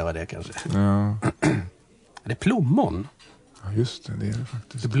du ju veta vad det är kanske. Ja. Det är plommon. Ja, just det är det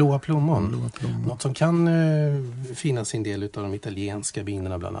faktiskt. Det blåa plommon. Något som kan finnas i en del av de italienska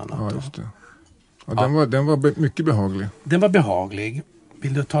vinerna bland annat. Ja, just det. Ja, den var mycket behaglig. Den var behaglig.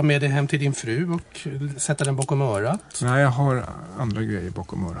 Vill du ta med dig hem till din fru och sätta den bakom örat? Nej, jag har andra grejer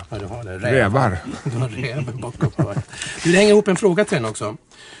bakom örat. Ja, du har det. Rävar. Du har rävar bakom örat. Du hänger ihop en fråga till den också.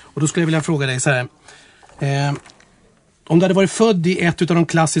 Och då skulle jag vilja fråga dig så här. Om du hade varit född i ett av de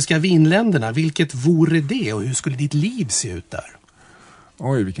klassiska vinländerna, vilket vore det och hur skulle ditt liv se ut där?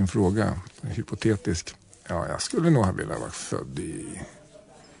 Oj, vilken fråga. Hypotetisk. Ja, jag skulle nog ha velat vara född i...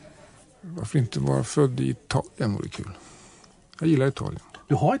 Varför inte vara född i Italien vore kul. Jag gillar Italien.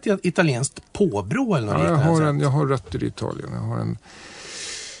 Du har ett italienskt påbrå eller något liknande? Jag har rötter i Italien. Jag har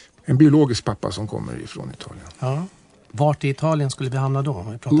en biologisk pappa som kommer ifrån Italien. Ja. Vart i Italien skulle vi hamna då?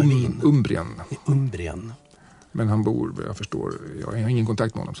 Vi pratar vin. Umbrien. Men han bor, jag förstår, jag har ingen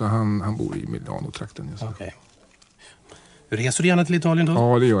kontakt med honom, så han bor i Milano-trakten. Okej. Reser du gärna till Italien då?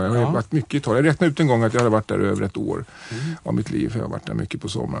 Ja, det gör jag. Jag har varit mycket i Italien. Jag räknade ut en gång att jag hade varit där över ett år av mitt liv. Jag har varit där mycket på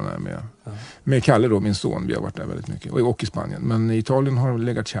somrarna med Kalle då, min son. Vi har varit där väldigt mycket. Och i Spanien. Men Italien har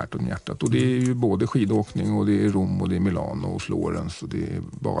legat kärt om hjärtat. Och det är ju både skidåkning och det är Rom och det är Milano och Florens. Och det är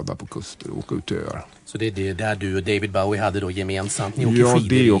bada på kuster och åka ut till öar. Så det är det där du och David Bowie hade då gemensamt? Ni åker skidor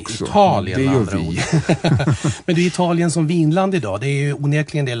det också. I Italien. Det gör vi. Men det är Italien som vinland idag. Det är ju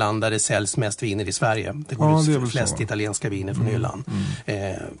onekligen det land där det säljs mest viner i Sverige. Det går flest italienska viner från hyllan.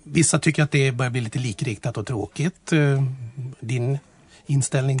 Vissa tycker att det börjar bli lite likriktat och tråkigt. Din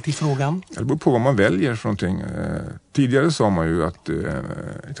inställning till frågan? Det beror på vad man väljer för någonting. Tidigare sa man ju att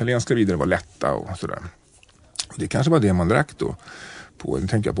italienska viner var lätta och sådär. Det kanske var det man drack då. Nu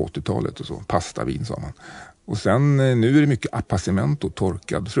tänker jag på 80-talet och så. Pastavin sa man. Och sen nu är det mycket appassimento,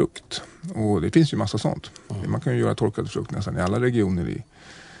 torkad frukt. Och det finns ju massa sånt. Man kan ju göra torkad frukt nästan i alla regioner i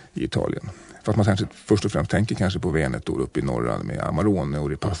Italien. För att man kanske först och främst tänker kanske på Veneto uppe i norra med Amarone och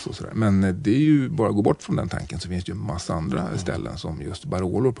Ripasso och sådär. Men det är ju bara att gå bort från den tanken så finns det ju en massa andra ställen som just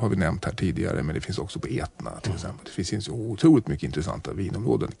Barolo har vi nämnt här tidigare, men det finns också på Etna till exempel. Det finns ju otroligt mycket intressanta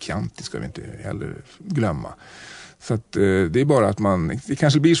vinområden. Chianti ska vi inte heller glömma. Så att det är bara att det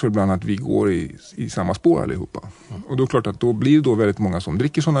kanske blir så ibland att vi går i samma spår allihopa. Och då är det klart att då blir det väldigt många som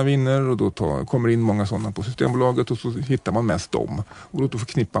dricker sådana viner och då kommer in många sådana på Systembolaget och så hittar man mest dem. Och då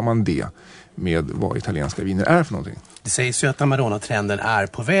förknippar man det med vad italienska viner är för någonting. Det sägs ju att Amarone-trenden är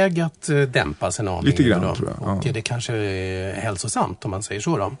på väg att dämpas en aning. Lite grann tror jag. Och det kanske är hälsosamt om man säger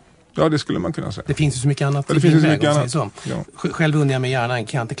så då. Ja, det skulle man kunna säga. Det finns ju så mycket annat. Ja, det finns så mycket annat. Så. Ja. Själv undrar jag mig gärna en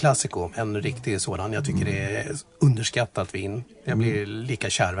Chianti Classico, en riktig sådan. Jag tycker det är underskattat vin. Jag blir lika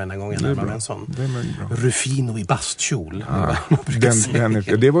kär varje gång jag närmar mig en sån. Rufino i bastkjol.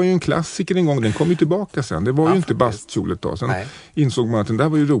 Det var ju en klassiker en gång. Den kom ju tillbaka sen. Det var ju inte bastkjol ett tag. Sen insåg man att den där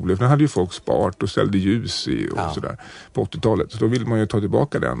var ju rolig. För den hade ju folk spart och ställde ljus i och sådär på 80-talet. Så då vill man ju ta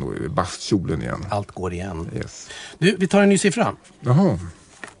tillbaka den och bastkjolen igen. Allt går igen. Yes. Du, vi tar en ny siffra. Jaha.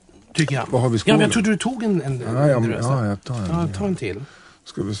 Tycker jag. Vad har vi men jag trodde du tog en jag tar en. Ja, ta en till.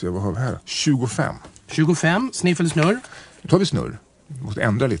 Ska vi se, vad har vi här? 25. 25, sniff eller snurr? Då tar vi snurr. Vi måste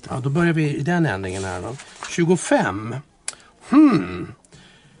ändra lite. Ja, då börjar vi i den ändringen här då. 25.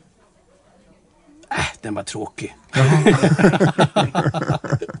 Den var tråkig.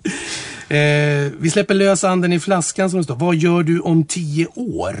 Vi släpper lös anden i flaskan som det står. Vad gör du om 10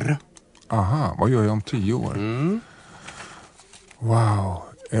 år? Aha, vad gör jag om 10 år? Wow.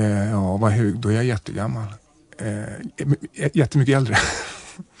 Vad hög. Då är jag jättegammal. Jättemycket äldre.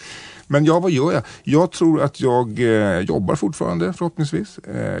 Men vad gör jag? Jag tror att jag jobbar fortfarande förhoppningsvis.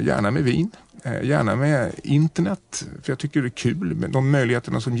 Gärna med vin. Gärna med internet. För jag tycker det är kul med de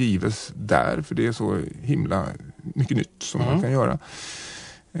möjligheterna som gives där. För det är så himla mycket nytt som man kan göra.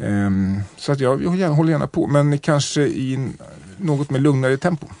 Så att jag håller gärna på. Men kanske i något med lugnare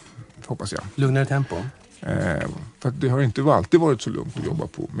tempo. Hoppas jag. Lugnare tempo? För att det har inte alltid varit så lugnt att jobba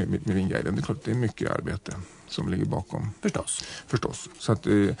på med vinguiden. Det är klart att det är mycket arbete som ligger bakom. Förstås. Så att,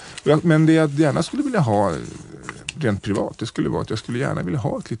 men det jag gärna skulle vilja ha rent privat, det skulle vara att jag skulle gärna vilja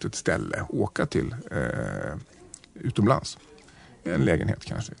ha ett litet ställe, åka till utomlands. En lägenhet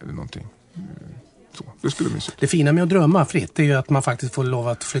kanske, eller någonting. Så, det skulle mysigt. Det fina med att drömma fritt är ju att man faktiskt får lov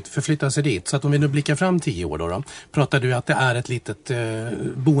att förflytta sig dit. Så att om vi nu blickar fram 10 år då, pratar du att det är ett litet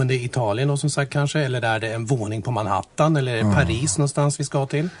boende i Italien och som sagt kanske, eller är det en våning på Manhattan eller Paris någonstans vi ska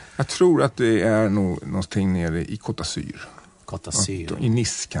till? Jag tror att det är nog någonting nere i Côte d'Azur. I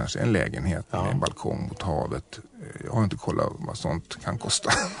Nice kanske, en lägenhet med en balkong mot havet. Jag har inte kollat vad sånt kan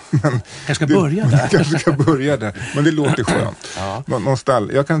kosta. Men jag ska börja där. Kanske ska börja där. Men det låter skönt.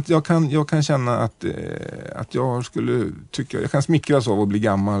 Jag kan känna att jag skulle tycka, jag kan smickras av att bli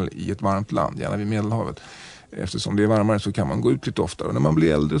gammal i ett varmt land, gärna vid Medelhavet. Eftersom det är varmare så kan man gå ut lite oftare. Och när man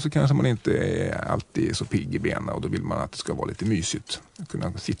blir äldre så kanske man inte är alltid så pigg i benen. Och då vill man att det ska vara lite mysigt. Att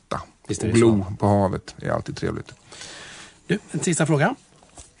kunna sitta och glo på havet är alltid trevligt. Du, en sista fråga.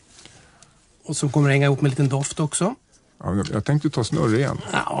 Och som kommer hänga ihop med en liten doft också. Ja, jag tänkte ta snurr igen.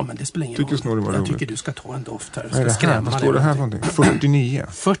 Ja, men det spelar ingen roll. Jag tycker du ska ta en doft här. Vad är det här? Vad står det här för någonting? 49.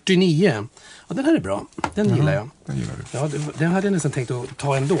 49. Ja, den här är bra. Den gillar jag. Den gillar du. Ja, den hade jag nästan tänkt att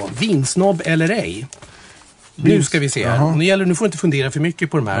ta ändå. Vinsnobb eller ej? Nu ska vi se här. Nu får du inte fundera för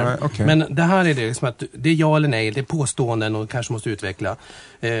mycket på de här. Nej, okay. Men det här är det liksom att det är ja eller nej. Det är påståenden och kanske måste utveckla.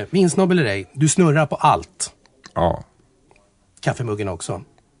 Vinsnobb eller ej? Du snurrar på allt. Ja. Kaffemuggen också.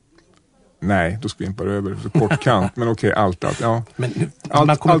 Nej, då skvimpar det över så kort kant. Men okej, allt. Ja. Men,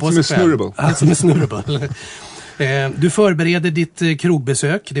 allt som är snurrable. Allt som är snurrable. Du förbereder ditt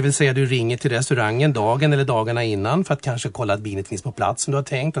krogbesök, det vill säga du ringer till restaurangen dagen eller dagarna innan för att kanske kolla att vinet finns på plats som du har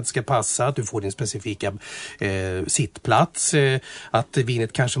tänkt, att det ska passa, att du får din specifika sittplats, att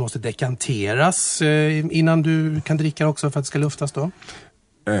vinet kanske måste dekanteras innan du kan dricka också för att det ska luftas då.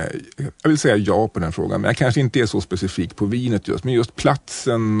 Jag vill säga ja på den frågan, men jag kanske inte är så specifik på vinet just, men just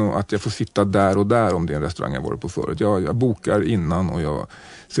platsen och att jag får sitta där och där om det är en restaurang jag varit på förut. Jag bokar innan och jag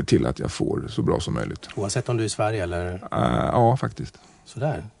ser till att jag får så bra som möjligt. Oavsett om du är i Sverige eller? Ja, faktiskt.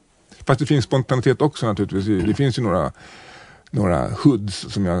 Sådär. Fast det finns spontanitet också naturligtvis. Det finns ju några hoods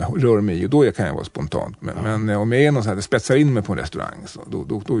som jag rör mig i och då kan jag vara spontant. Men om jag är någon så här, det spetsar in mig på en restaurang så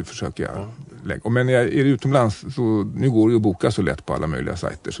då försöker jag lägga. Men när jag är utomlands så nu går det ju att boka så lätt på alla möjliga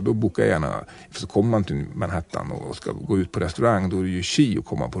sajter så då bokar jag gärna, så kommer man till Manhattan och ska gå ut på restaurang, då är det ju chi att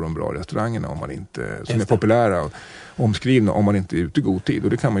komma på de bra restaurangerna om man inte, som är populära och omskrivna om man inte är ute i god tid och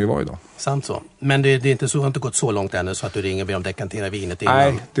det kan man ju vara idag. Sant så. Men det är inte så, har inte gått så långt ännu så att du ringer och ber om dekantera vinet innan.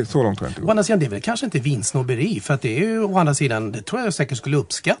 Nej, det är så långt har jag inte gått. Å andra sidan, det är väl kanske inte vinsnobberi för att det är ju å andra sidan, det tror jag säkert skulle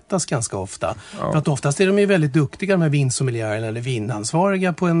uppskattas ganska ofta. Ja. För att oftast är de ju väldigt duktiga med vinsommeliären eller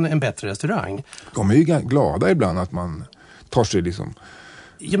vinansvariga på en bättre restaurang. De är ju glada ibland att man tar sig liksom...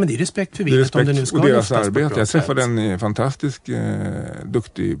 Ja, men det är respekt för vinet om det nu ska och deras arbete. Jag träffade en fantastisk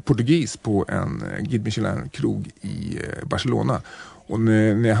duktig portugis på en Guide Michelin-krog i Barcelona. Och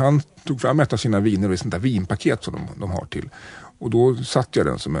när han tog fram ett av sina viner och ett sånt där vinpaket som de har till. Och då satt jag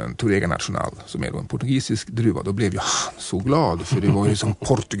den som en Tourega Nacional som är då en portugisisk druva. Då blev jag så glad för det var ju som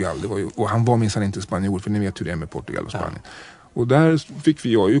Portugal. Det var ju, och han var minsann inte spanjor för ni vet hur det är med Portugal och Spanien. Och där fick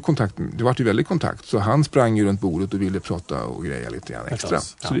jag ju kontakt, det var ju väldigt kontakt, så han sprang ju runt bordet och ville prata och greja lite grann extra.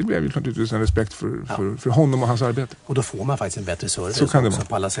 Ja. Så det blev ju naturligtvis en respekt för honom och hans arbete. Och då får man faktiskt en bättre service så kan det också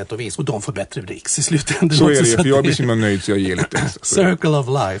på alla sätt och vis. Och de får bättre dricks i slutändan. Så är det, för jag blir så nöjd så jag ger lite extra. Circle of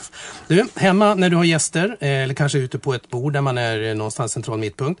life. Du, hemma när du har gäster, eller kanske ute på ett bord där man är någonstans central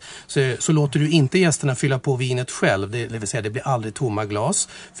mittpunkt, så låter du inte gästerna fylla på vinet själv. Det vill säga, det blir aldrig tomma glas.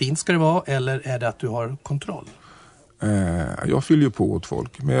 Fint ska det vara, eller är det att du har kontroll? Jag fyller ju på åt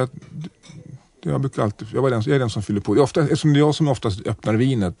folk, men jag är den som fyller på. Det är ofta, eftersom det är jag som oftast öppnar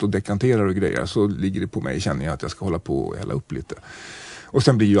vinet och dekanterar och grejer, så ligger det på mig, känner jag att jag ska hålla på och hälla upp lite. Och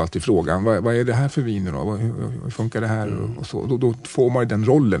sen blir ju alltid frågan, vad är det här för viner då? Hur funkar det här? Och så. Då får man den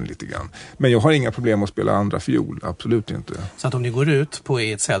rollen lite grann. Men jag har inga problem att spela andra fiol, absolut inte. Så att om ni går ut på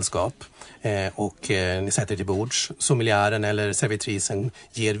ett sällskap och ni sätter till bords, sommeliären eller servitrisen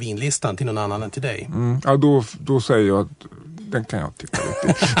ger vinlistan till någon annan än till dig. Ja, då säger jag att den kan jag titta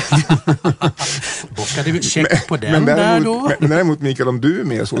lite. Bockar du check på den där då? Men däremot Mikael, om du är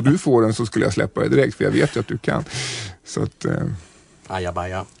med så och du får den, så skulle jag släppa det direkt, för jag vet ju att du kan. Så att...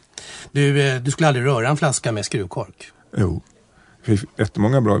 Ajabaja. Du skulle aldrig röra en flaska med skruvkork? Jo. Det finns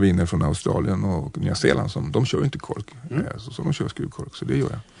jättemånga bra viner från Australien och Nya Zeeland som de kör ju inte kork. Så de kör skruvkork, så det gör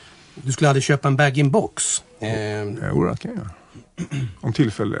jag. Du skulle aldrig köpa en bag-in-box? Jo, det kan jag göra. Om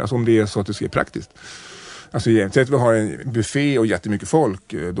tillfälle, alltså om det är så att det ska vara praktiskt. Alltså egentligen att vi har en buffé och jättemycket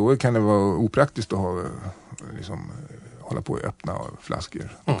folk, då kan det vara opraktiskt att ha, liksom, hålla på att öppna flaskor.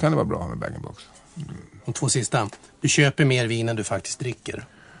 Då kan det vara bra med bag-in-box. De 2 sista. Du köper mer vin än du faktiskt dricker?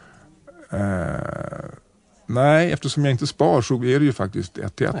 Nej, eftersom jag inte spar så är det ju faktiskt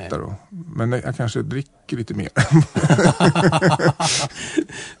 1-1 då. Men jag kanske dricker lite mer.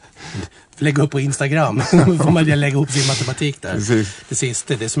 Lägga upp på Instagram. Då får man lägga ihop sin matematik där. Precis. Det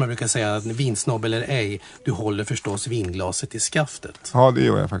sista, det som jag brukar säga, vinsnobb eller ej, du håller förstås vinglaset i skaftet. Ja, det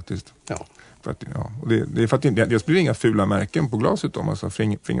gör jag faktiskt. Ja. För att, det är för att det blir inga fula märken på glaset om, alltså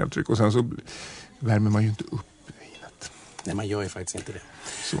fingeravtryck, och sen så värmer man ju inte upp vinet. Nej, man gör ju faktiskt inte det.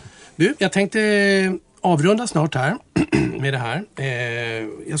 Så. Du, jag tänkte avrunda snart här med det här.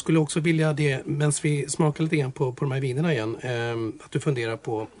 Jag skulle också vilja det, medan vi smakar lite grann på de här vinerna igen, att du funderar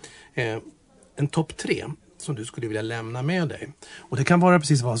på en topp 3 som du skulle vilja lämna med dig. Och det kan vara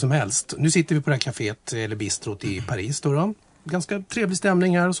precis vad som helst. Nu sitter vi på det här kaféet eller bistrot i Paris då. Ganska trevlig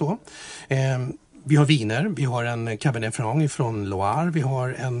stämning här och så. Vi har viner, vi har en Cabernet Franc ifrån Loire, vi har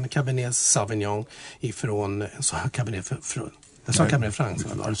en Cabernet Sauvignon ifrån Cabernet Franc. Jag sa Cabernet Franc.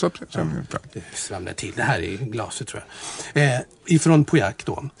 Det svamlar till. Det här är glaset tror jag. Ifrån Pauillac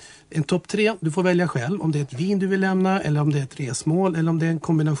då. En topp 3, du får välja själv om det är ett vin du vill lämna, eller om det är ett resmål, eller om det är en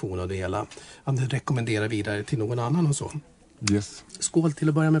kombination av det hela. Om du rekommenderar vidare till någon annan och så. Yes. Skål till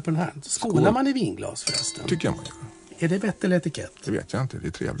att börja med på den här. Skålar man i vinglas förresten? Tycker jag man gör. Är det vett eller etikett? Det vet jag inte, det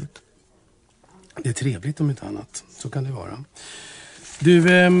är trevligt. Det är trevligt om inte annat. Så kan det vara. Du...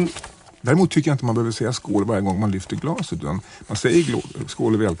 Däremot tycker jag inte man behöver säga skål varje gång man lyfter glaset. Man säger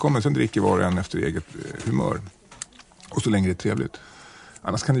skål och välkommen, sen dricker var och en efter eget humör. Och så länge det är trevligt.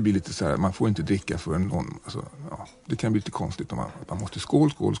 Annars kan det bli lite så här, man får inte dricka för någon. Alltså, det kan bli lite konstigt om man måste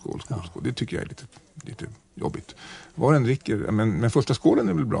skål. Det tycker jag är lite jobbigt. Var en dricker, men första skålen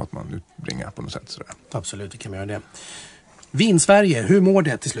är väl bra att man utbringar på något sätt. Sådär. Absolut, det kan man göra det. Vin-Sverige, hur mår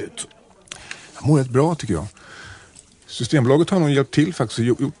det till slut? Jag mår rätt bra tycker jag. Systembolaget har nog hjälpt till faktiskt och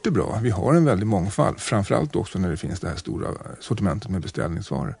gjort det bra. Vi har en väldig mångfald. Framförallt också när det finns det här stora sortimentet med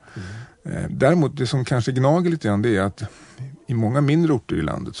beställningsvaror. Däremot det som kanske gnager lite grann, det är att i många mindre orter i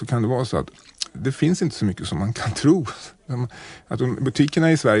landet så kan det vara så att det finns inte så mycket som man kan tro. Att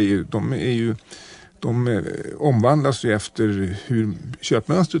butikerna i Sverige, de omvandlas ju efter hur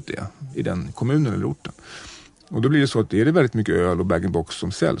köpmönstret är i den kommunen eller orten. Och då blir det så att är det väldigt mycket öl och bag-in-box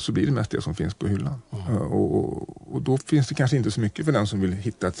som säljs, så blir det mest det som finns på hyllan. Och då finns det kanske inte så mycket för den som vill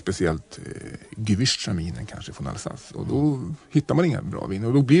hitta ett speciellt Gewürztraminen kanske från Alsace. Och då hittar man inga bra viner.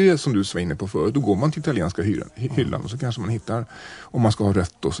 Och då blir det som du var inne på förut, då går man till italienska hyllan och så kanske man hittar, om man ska ha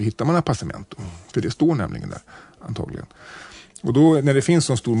rött då, så hittar man Appassimento. För det står nämligen där, antagligen. Och då när det finns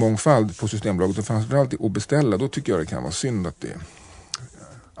så stor mångfald på Systembolaget och framförallt att beställa, då tycker jag det kan vara synd att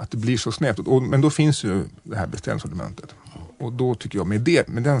det blir så snävt. Men då finns ju det här beställningssortimentet. Och då tycker jag med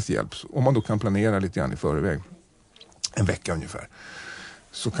dens hjälp, om man då kan planera lite grann i förväg, en vecka ungefär,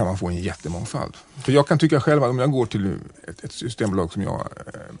 så kan man få en jättemångfald. För jag kan tycka själv att om jag går till ett systembolag som jag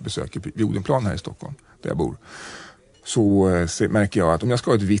besöker vid Odenplan här i Stockholm, där jag bor, så märker jag att om jag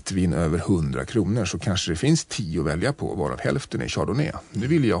ska ha ett vitt vin över 100 kronor så kanske det finns 10 att välja på, varav hälften är Chardonnay. Nu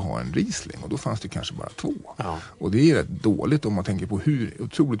vill jag ha en Riesling och då fanns det kanske bara 2. Ja. Och det är rätt dåligt om man tänker på hur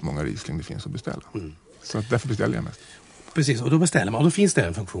otroligt många Riesling det finns att beställa. Så att därför beställer jag mest. Precis, och då beställer man. Och då finns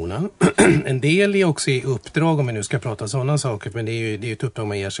den funktionen. En del är också i uppdrag, om vi nu ska prata sådana saker, men det är ju ett uppdrag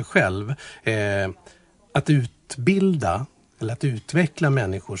man ger sig själv. Att utbilda eller att utveckla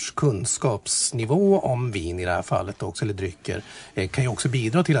människors kunskapsnivå om vin i det här fallet också, eller drycker, kan ju också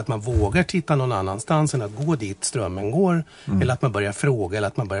bidra till att man vågar titta någon annanstans än att gå dit strömmen går, eller att man börjar fråga eller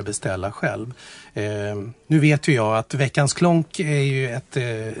att man börjar beställa själv. Nu vet ju jag att Veckans klonk är ju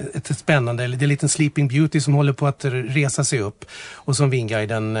ett spännande, eller det är en liten Sleeping Beauty som håller på att resa sig upp, och som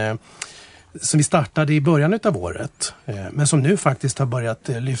Vinguiden som vi startade i början av året, men som nu faktiskt har börjat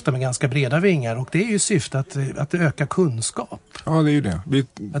lyfta med ganska breda vingar, och det är ju syftet att öka kunskap. Ja, det är ju det.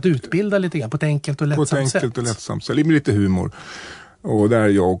 Att utbilda lite grann på ett enkelt och lättsamt sätt. På ett enkelt och lättsamt sätt, med lite humor. Och där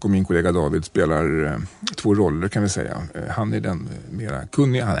jag och min kollega David spelar 2 roller, kan vi säga. Han är den mera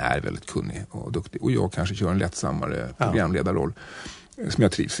kunnig, han är väldigt kunnig och duktig. Och jag kanske kör en lättsammare programledarroll som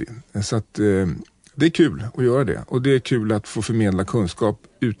jag trivs i. Så att det är kul att göra det. Och det är kul att få förmedla kunskap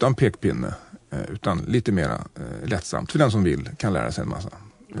utan pekpinne. Utan lite mera lättsamt. För den som vill kan lära sig en massa.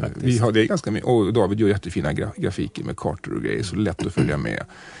 Vi har det ganska mycket. Och David gör jättefina grafiker med kartor och grejer. Så det är lätt att följa med.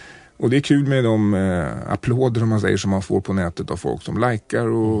 Och det är kul med de applåder, om man säger, som man får på nätet av folk som likar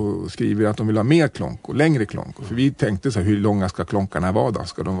och skriver att de vill ha mer klonk och längre klonk. För vi tänkte så här, hur långa ska klonkarna vara då?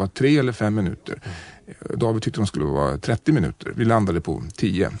 Ska de vara 3 eller 5 minuter? David tyckte de skulle vara 30 minuter. Vi landade på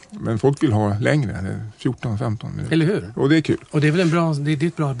 10. Men folk vill ha längre, 14-15 minuter. Eller hur? Och det är kul. Och det är väl det är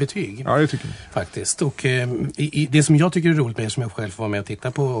ett bra betyg. Ja, det tycker jag. Faktiskt. Och det som jag tycker är roligt med, som jag själv får vara med och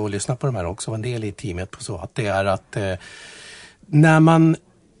titta på och lyssna på de här också, en del i teamet på så, att det är att när man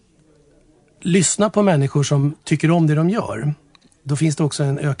lyssnar på människor som tycker om det de gör, då finns det också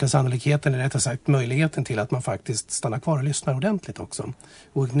en ökad sannolikhet, eller rättare sagt möjligheten till att man faktiskt stannar kvar och lyssnar ordentligt också.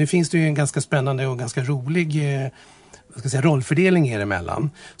 Och nu finns det ju en ganska spännande och ganska rolig rollfördelning er emellan.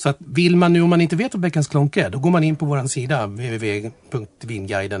 Så att vill man nu, om man inte vet vad Veckans klonk är, då går man in på vår sida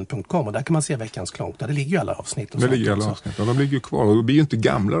www.vinguiden.com, och där kan man se Veckans klonk. Där det ligger ju alla avsnitt. Och det ligger alla avsnitt. Och de ligger ju kvar, och de blir ju inte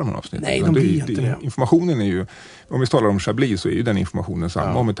gamla, de här avsnitten. Nej, de blir inte det. Informationen är ju, om vi talar om Chablis, så är ju den informationen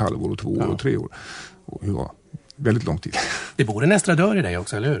samma om ett halvår och 2 år och 3 år. Och väldigt lång tid. Det bor en estradör i dig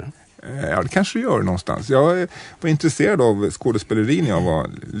också, eller hur? Ja, det kanske det gör någonstans. Jag var intresserad av skådespeleri när jag var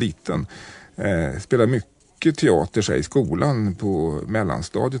liten. Spelade mycket teater i skolan på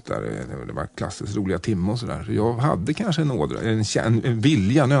mellanstadiet där. Det var klassens roliga timme och sådär. Jag hade kanske en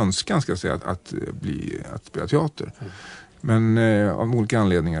vilja, en önskan, ska jag säga, att spela teater. Men av olika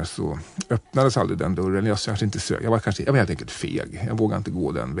anledningar så öppnades aldrig den dörren. Jag var helt enkelt feg. Jag vågade inte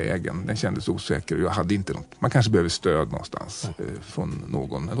gå den vägen. Den kändes osäker och jag hade inte något. Man kanske behöver stöd någonstans från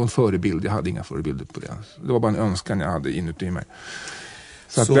någon förebild. Jag hade inga förebilder på det. Det var bara en önskan jag hade inuti mig.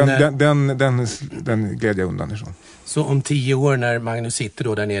 Så den gled jag undan ifrån. Så om 10 år, när Magnus sitter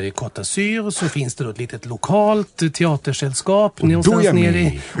då där nere i Côte d'Azur, så finns det då ett litet lokalt teatersällskap någonstans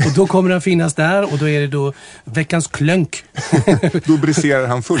nere, och då kommer han finnas där, och då är det då Veckans klönk. Då briserar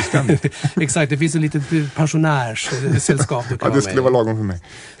han fullständigt. Exakt, det finns ett litet pensionärssällskap. Ja, det skulle vara lagom för mig.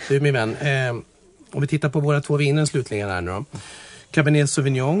 Du, min vän, om vi tittar på våra 2 vinnare slutligen här nu då. Cabernet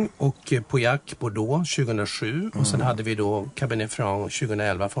Sauvignon och Pauillac Bordeaux 2007. Och sen hade vi då Cabernet Franc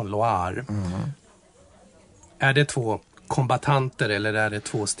 2011 från Loire. Är det 2 kombatanter eller är det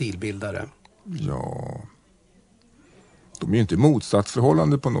 2 stilbildare? Ja, de är ju inte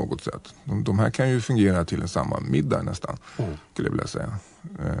motsatsförhållande på något sätt. De här kan ju fungera till en samma middag nästan, skulle jag vilja säga.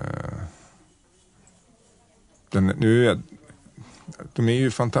 De är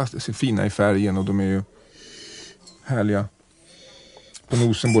ju fantastiskt fina i färgen, och de är ju härliga på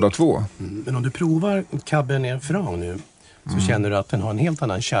nosen båda 2. Men om du provar Cabernet Franc nu, så känner du att den har en helt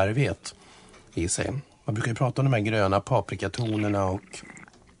annan kärvhet i sig. Man brukar ju prata om de här gröna paprikatonerna och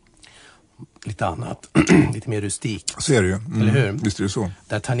lite annat. Lite mer rustik. Så är det ju. Eller hur? Visst är det så.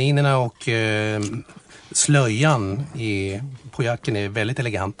 Där tanninerna och slöjan i Pauillacen är väldigt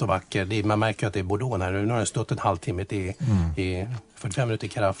elegant och vacker. Man märker att det är Bordeaux här. Nu har den stått en halvtimme i 45 minuter i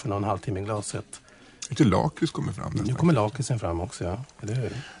karaffen och en halvtimme i glaset. Lite lakrits kommer fram. Nu kommer lakritsen fram också, ja. Eller hur?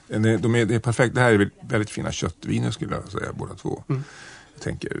 Det är perfekt. Det här är väldigt fina köttviner, skulle jag säga, båda 2. Jag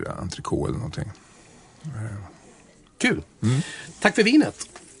tänker entrecote eller någonting. Kul. Tack för vinet.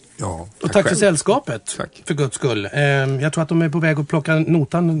 Ja, och tack för sällskapet. Tack. För Guds skull. Jag tror att de är på väg att plocka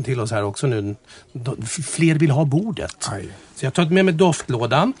notan till oss här också nu. Fler vill ha bordet. Aj. Så jag tar med mig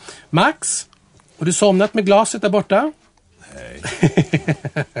doftlådan. Max, har du somnat med glaset där borta? Nej,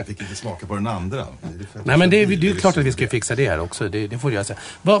 jag fick inte smaka på den andra. Nej, men det är klart att vi ska fixa det här också. Det får jag säga.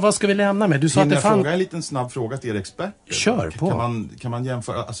 Vad ska vi lämna med? Du sa att det fråga en liten snabb fråga till er experter. Kör på. Kan man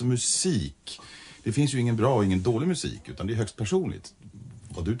jämföra, alltså musik. Det finns ju ingen bra och ingen dålig musik, utan det är högst personligt.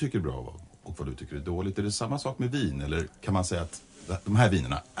 Vad du tycker är bra och och vad du tycker är dåligt. Är det samma sak med vin? Eller kan man säga att de här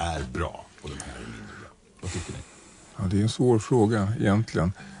vinerna är bra och de här är mindre bra? Vad tycker ni? Ja, det är en svår fråga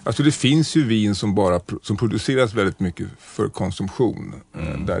egentligen. Alltså det finns ju vin som produceras väldigt mycket för konsumtion.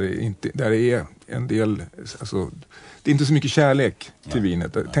 Där det är en del, alltså, det är inte så mycket kärlek till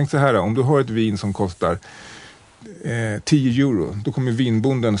vinet. Tänk så här, om du har ett vin som kostar 10 euro, då kommer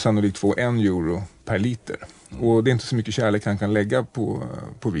vinbonden sannolikt få 1 euro per liter. Och det är inte så mycket kärlek han kan lägga på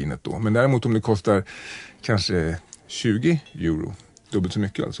vinet då. Men däremot om det kostar kanske 20 euro, dubbelt så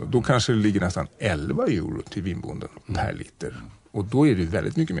mycket alltså, då kanske det ligger nästan 11 euro till vinbonden per liter. Och då är det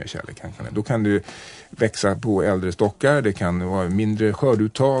väldigt mycket mer kärlek. Då kan det växa på äldre stockar, det kan vara mindre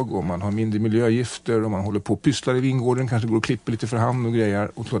skörduttag och man har mindre miljögifter och man håller på och pysslar i vingården, kanske går och klipper lite för hand och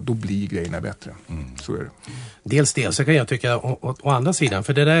grejer, och då blir grejerna bättre. Så är det. Dels det, så kan jag tycka å andra sidan,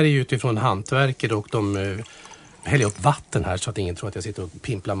 för det där är ju utifrån hantverket och de häller upp vatten här så att ingen tror att jag sitter och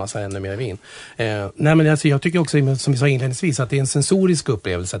pimplar massa ännu mer vin. Nej, men alltså, jag tycker också, som vi sa inledningsvis, att det är en sensorisk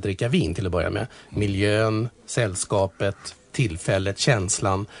upplevelse att dricka vin till att börja med. Miljön, sällskapet, tillfället,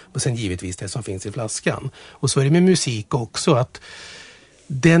 känslan och sen givetvis det som finns i flaskan. Och så är det med musik också, att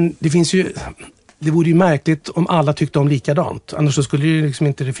det finns ju, det vore ju märkligt om alla tyckte om likadant. Annars så skulle det liksom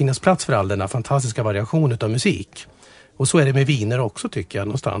inte finnas plats för all denna fantastiska variation av musik. Och så är det med viner också, tycker jag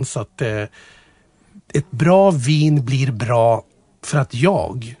någonstans, att ett bra vin blir bra för att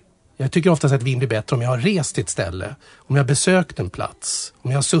jag tycker oftast att vin blir bättre om jag har rest till ett ställe, om jag har besökt en plats,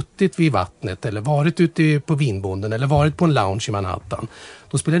 om jag har suttit vid vattnet eller varit ute på vinbonden eller varit på en lounge i Manhattan.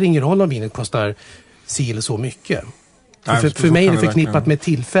 Då spelar det ingen roll om vinet kostar si eller så mycket. För mig är det förknippat med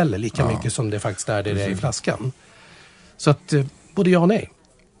tillfälle lika mycket som det faktiskt är det är i flaskan. Så att både ja och nej.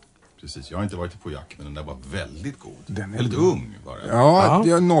 Precis, jag har inte varit på Jack, men den där var väldigt god. Den är väldigt ung var det. Ja,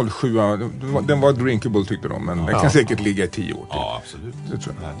 det är 07. Den var drinkable tyckte de, men den kan säkert ligga i 10 år till. Ja, absolut. Det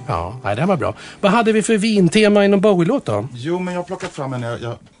tror jag. Ja, nej, det var bra. Vad hade vi för vintema inom Bowie-låt då? Jo, men jag har plockat fram en.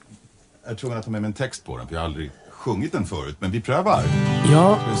 Jag är tvungen att ta med mig en text på den, för jag har aldrig sjungit den förut. Men vi prövar.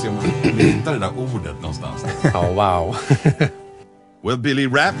 Ja. Ska vi se om vi hittar det där ordet någonstans. Oh, wow. Well, Billy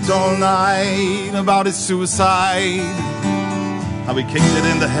rapped all night about his suicide. How he kicked it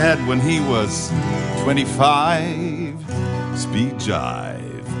in the head when he was 25. Speed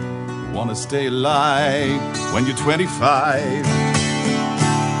jive. You wanna stay alive when you're 25.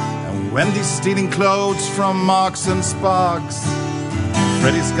 And Wendy's stealing clothes from Marks and Sparks.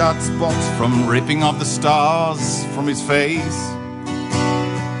 Freddy's got spots from ripping off the stars from his face.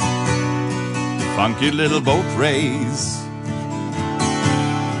 The funky little boat race.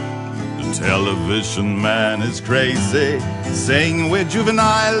 Television man is crazy, saying we're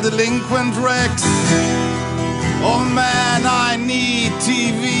juvenile delinquent wrecks. Oh man, I need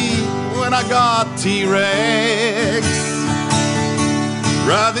TV when I got T-Rex.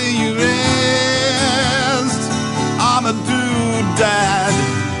 Rather you rest, I'm a dude-dad.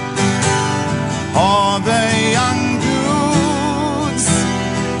 All the young dudes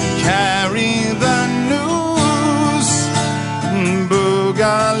carry the news.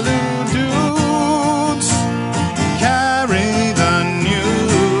 Boogaloo.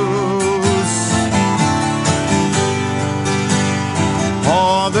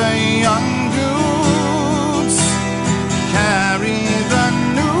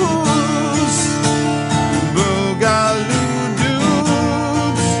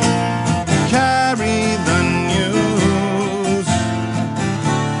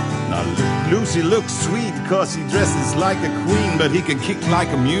 He looks sweet cause he dresses like a queen, but he can kick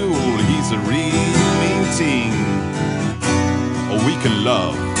like a mule. He's a real mean teen. Oh, we can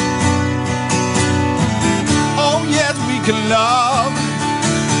love. Oh, yes, we can love.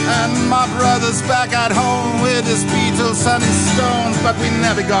 And my brother's back at home with his Beatles and his Stones, but we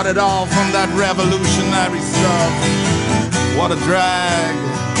never got it all from that revolutionary stuff. What a drag.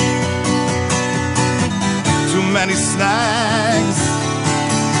 Too many snags.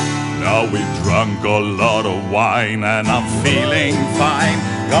 Now we've drunk a lot of wine and I'm feeling fine.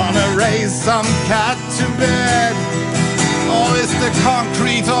 Gonna raise some cat to bed. Or is the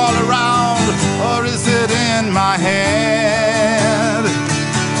concrete all around? Or is it in my head?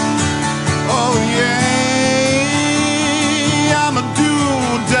 Oh yeah, I'm a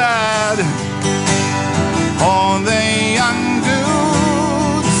dude-dad. All the young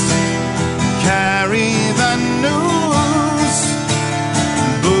dudes carry the news.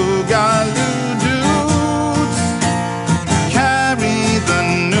 Boogaloo dudes carry the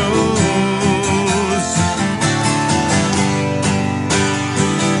news.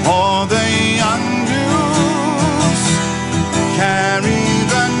 All the young dudes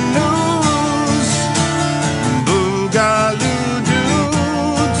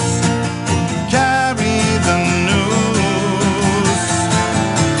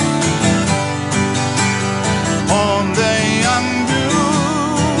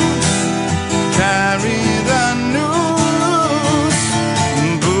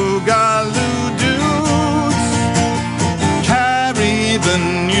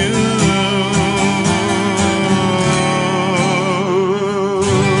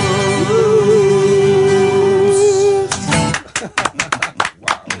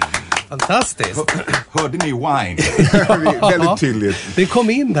Fantastiskt. Hörde ni wine? Väldigt tydligt. Det kom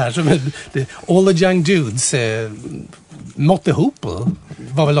in där som All the Young Dudes. Motte Hoople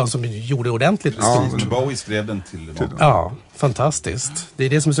var väl de som gjorde ordentligt. Ja, Bowie skrev den till dem. Ja, fantastiskt. Det är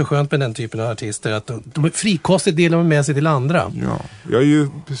det som är så skönt med den typen av artister, att de frikostigt delar med sig till andra. Ja, jag är ju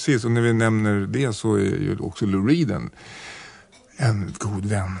precis, och när vi nämner det så är ju också Lou Reed en god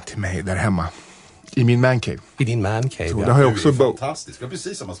vän till mig där hemma. I min mancave. I din mancave, ja. Det har jag också fantastiskt, vi har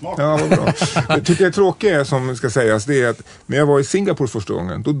precis samma smak. Ja, vad bra. Jag tycker det tråkiga som ska sägas, det är att när jag var i Singapore första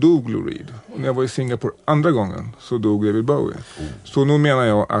gången, då dog Lou Reed. Och när jag var i Singapore andra gången så dog David Bowie. Så nu menar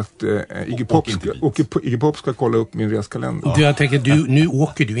jag att Iggy Pop ska kolla upp min reskalender. Ja. Jag tänker, nu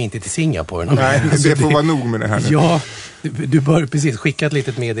åker du inte till Singapore. Nej, det får vara nog med det här nu. Ja, du bör precis skicka ett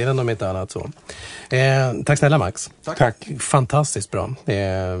litet meddelande om inte annat så. Tack snälla Max. Tack. Fantastiskt bra.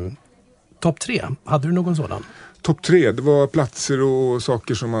 Topp 3, hade du någon sådan? Topp 3, det var platser och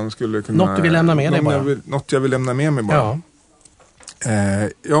saker som man skulle kunna... Något du vill lämna med dig bara? Något jag vill lämna med mig bara.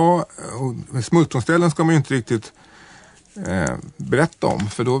 Ja, och smultronställen ska man ju inte riktigt berätta om,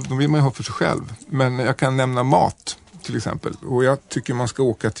 för då vill man ju ha för sig själv. Men jag kan nämna mat till exempel. Och jag tycker man ska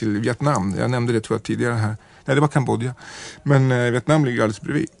åka till Vietnam. Jag nämnde det tror jag tidigare här. Nej, det var Kambodja. Men Vietnam ligger alldeles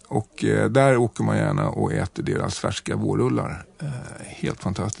bredvid. Och där åker man gärna och äter deras färska vårrullar. Helt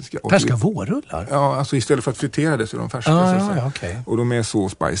fantastiska. Färska vårrullar? Ja, alltså istället för att fritera det så är de färska. Ja, okay. Och de är så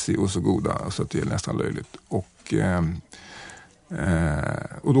spicy och så goda så att det är nästan löjligt. Och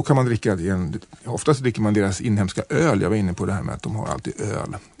då kan man dricka oftast dricker man deras inhemska öl. Jag var inne på det här med att de har alltid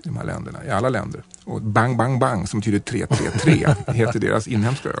öl i de här länderna, i alla länder. Och bang bang bang som betyder 333 heter deras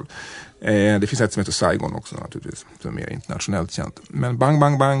inhemska öl. Det finns ett som heter Saigon också naturligtvis, som är mer internationellt känt. Men bang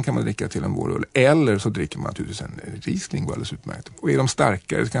bang bang kan man dricka till en våröl. Eller så dricker man naturligtvis en Riesling, alldeles utmärkt. Och är de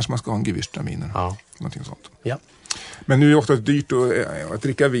starkare så kanske man ska ha en Gewürztraminer. Ja. Någonting sånt. Ja. Men nu är det ofta dyrt att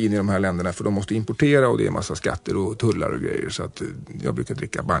dricka vin i de här länderna, för de måste importera och det är massa skatter och tullar och grejer. Så att jag brukar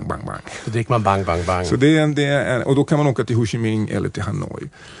dricka bang bang bang. Då dricker man bang bang bang. Så och då kan man åka till Ho Chi Minh eller till Hanoi.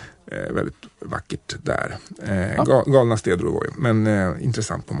 Väldigt vackert där. Galna städer och men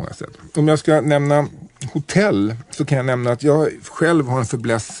intressant på många sätt. Om jag ska nämna hotell så kan jag nämna att jag själv har en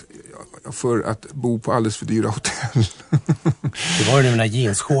fäbless för att bo på alldeles för dyra hotell. Det var ju den där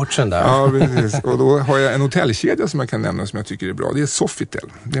jeansshortsen där. Ja, precis. Och då har jag en hotellkedja som jag kan nämna som jag tycker är bra. Det är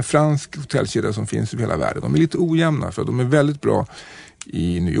Sofitel. Det är en fransk hotellkedja som finns i hela världen. De är lite ojämna för de är väldigt bra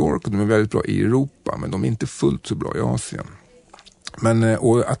i New York och de är väldigt bra i Europa, men de är inte fullt så bra i Asien. Men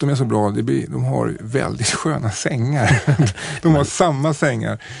och att de är så bra, de har väldigt sköna sängar. De har samma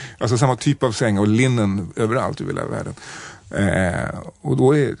sängar, alltså samma typ av sängar och linnen överallt i hela världen. Och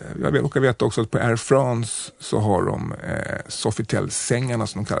då jag råkar veta också att på Air France så har de Sofitel-sängarna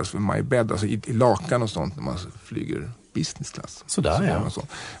som de kallas för My Bed, alltså i lakan och sånt när man flyger business class. Sådär, ja. Så.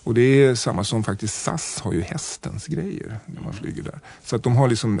 Och det är samma som faktiskt SAS har ju hästens grejer när man flyger där. Så att de har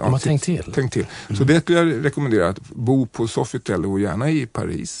liksom... De har tänkt till. Mm. Så det skulle jag rekommendera, att bo på Sofitel och gärna i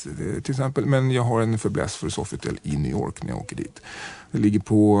Paris till exempel. Men jag har en fäbless för Sofitel i New York när jag åker dit. Det ligger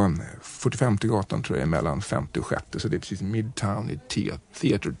på 45:e gatan tror jag, mellan 50 och 6. Så det är precis Midtown i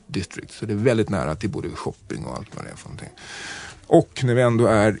Theater District. Så det är väldigt nära till både shopping och allt vad det är för någonting. Och när vi ändå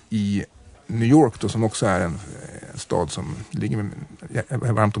är i New York då, som också är en stad som ligger med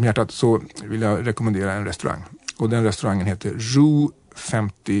varmt om hjärtat, så vill jag rekommendera en restaurang. Och den restaurangen heter Rue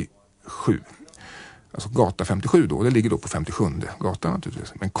 57. Alltså gata 57 då. Och det ligger då på 57:e gatan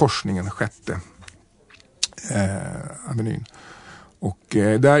naturligtvis. Men korsningen 6:e avenyn. Och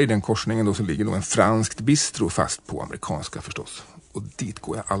där i den korsningen då så ligger då en franskt bistro, fast på amerikanska förstås. Och dit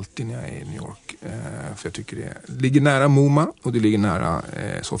går jag alltid när jag är i New York. För jag tycker det ligger nära MoMA och det ligger nära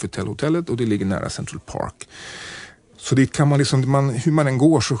Sofitel-hotellet och det ligger nära Central Park. Så dit kan man liksom, hur man än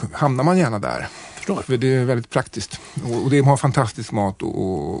går så hamnar man gärna där. Förstår. För det är väldigt praktiskt. Och det har fantastisk mat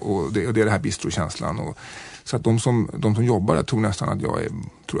och det är det här bistrokänslan. Så att de som jobbar där tror nästan att jag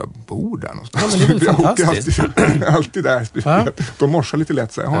bor där någonstans. Ja, men det är väl fantastiskt. Alltid där. Ja. De morsar lite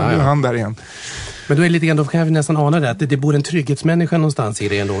lätt så här. Nu är han där igen. Men då är lite grann, då kan vi nästan ana det att det bor en trygghetsmänniska någonstans i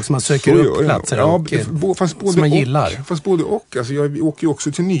det ändå, som man söker upp platser som man gillar. Fast både och. Alltså jag åker ju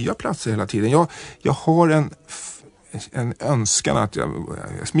också till nya platser hela tiden. Jag har en önskan att jag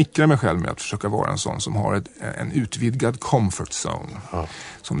smickrar mig själv med att försöka vara en sån som har en utvidgad comfort zone,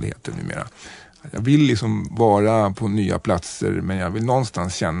 som det heter numera. Jag vill liksom vara på nya platser, men jag vill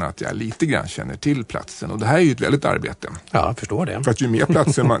någonstans känna att jag lite grann känner till platsen. Och det här är ju ett väldigt arbete. Ja, jag förstår det. För att ju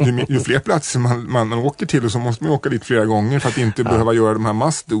fler platser man åker till, och så måste man åka dit flera gånger för att inte behöva göra de här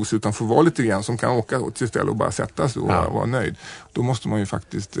must-dos, utan få vara lite grann som kan åka till ställe och bara sätta sig och vara nöjd. Då måste man ju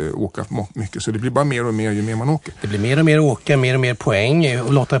faktiskt åka mycket. Så det blir bara mer och mer ju mer man åker. Det blir mer och mer åka, mer och mer poäng.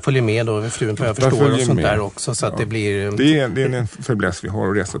 Och Lotta följer med då, frun för jag förstår och sånt där också. Så att det blir... Det är en fäbless vi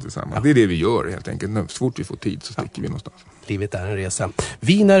har att resa tillsammans. Ja. Det är det vi gör helt enkelt. Så fort vi får tid så sticker vi någonstans. Livet är en resa.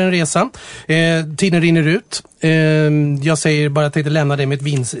 Vin är en resa. Tiden rinner ut. Jag säger bara att jag tänkte lämna det med ett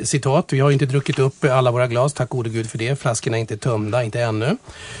vincitat. Vi har inte druckit upp alla våra glas, tack gode Gud för det. Flaskorna är inte tömda, inte ännu.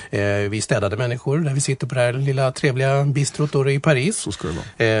 Vi är städade människor där vi sitter på det här lilla trevliga bistrot då i Paris. Så ska det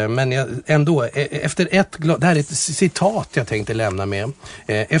vara. Men ändå, efter ett glas, det här är ett citat jag tänkte lämna med.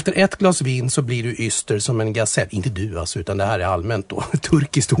 Efter ett glas vin så blir du yster som en gasell. Inte du alltså, utan det här är allmänt då,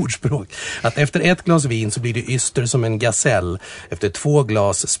 turkiskt ordspråk. Att efter ett glas vin så blir du yster som en gasell. Efter 2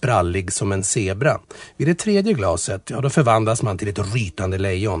 glas sprallig som en zebra. Vid det 3:e glaset, då förvandlas man till ett rytande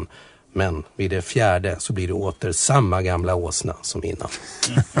lejon. Men vid det 4:e så blir det åter samma gamla åsna som innan.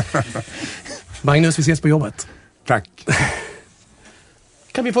 Magnus, vi ses på jobbet. Tack.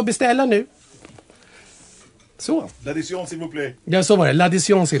 Kan vi få beställa nu? Så. L'addition s'il vous plaît. Ja, så var det.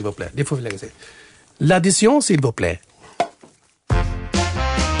 L'addition s'il vous plaît. Det får vi lägga sig. L'addition s'il vous plaît.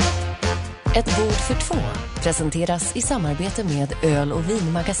 Ett bord för 2 presenteras i samarbete med Öl- och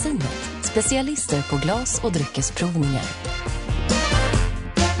vinmagasinet. Specialister på glas- och dryckesprovningar.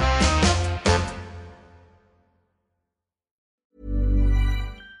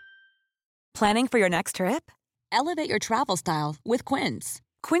 Planning for your next trip? Elevate your travel style with Quince.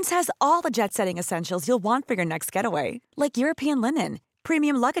 Quince has all the jet-setting essentials you'll want for your next getaway, like European linen,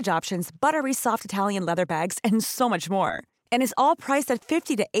 premium luggage options, buttery soft Italian leather bags, and so much more. And is all priced at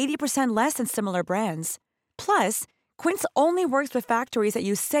 50 to 80% less than similar brands. Plus, Quince only works with factories that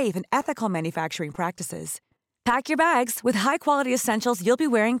use safe and ethical manufacturing practices. Pack your bags with high-quality essentials you'll be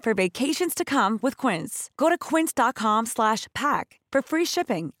wearing for vacations to come with Quince. Go to quince.com/pack for free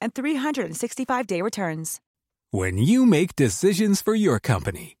shipping and 365-day returns. When you make decisions for your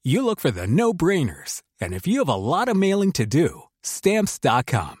company, you look for the no-brainers. And if you have a lot of mailing to do,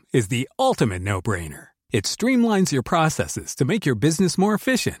 Stamps.com is the ultimate no-brainer. It streamlines your processes to make your business more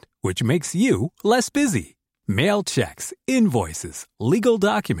efficient, which makes you less busy. Mail checks, invoices, legal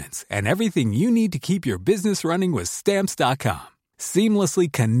documents, and everything you need to keep your business running with Stamps.com. Seamlessly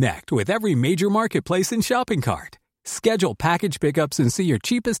connect with every major marketplace and shopping cart. Schedule package pickups and see your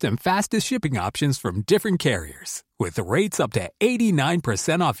cheapest and fastest shipping options from different carriers. With rates up to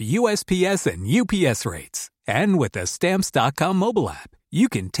 89% off USPS and UPS rates. And with the Stamps.com mobile app, you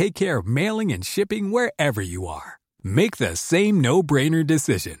can take care of mailing and shipping wherever you are. Make the same no-brainer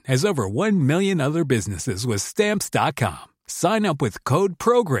decision as over 1 million other businesses with Stamps.com. Sign up with code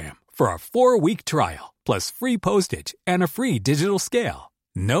PROGRAM for a 4-week trial, plus free postage and a free digital scale.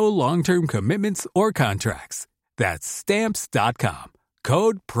 No long-term commitments or contracts. That's Stamps.com.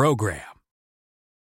 Code PROGRAM.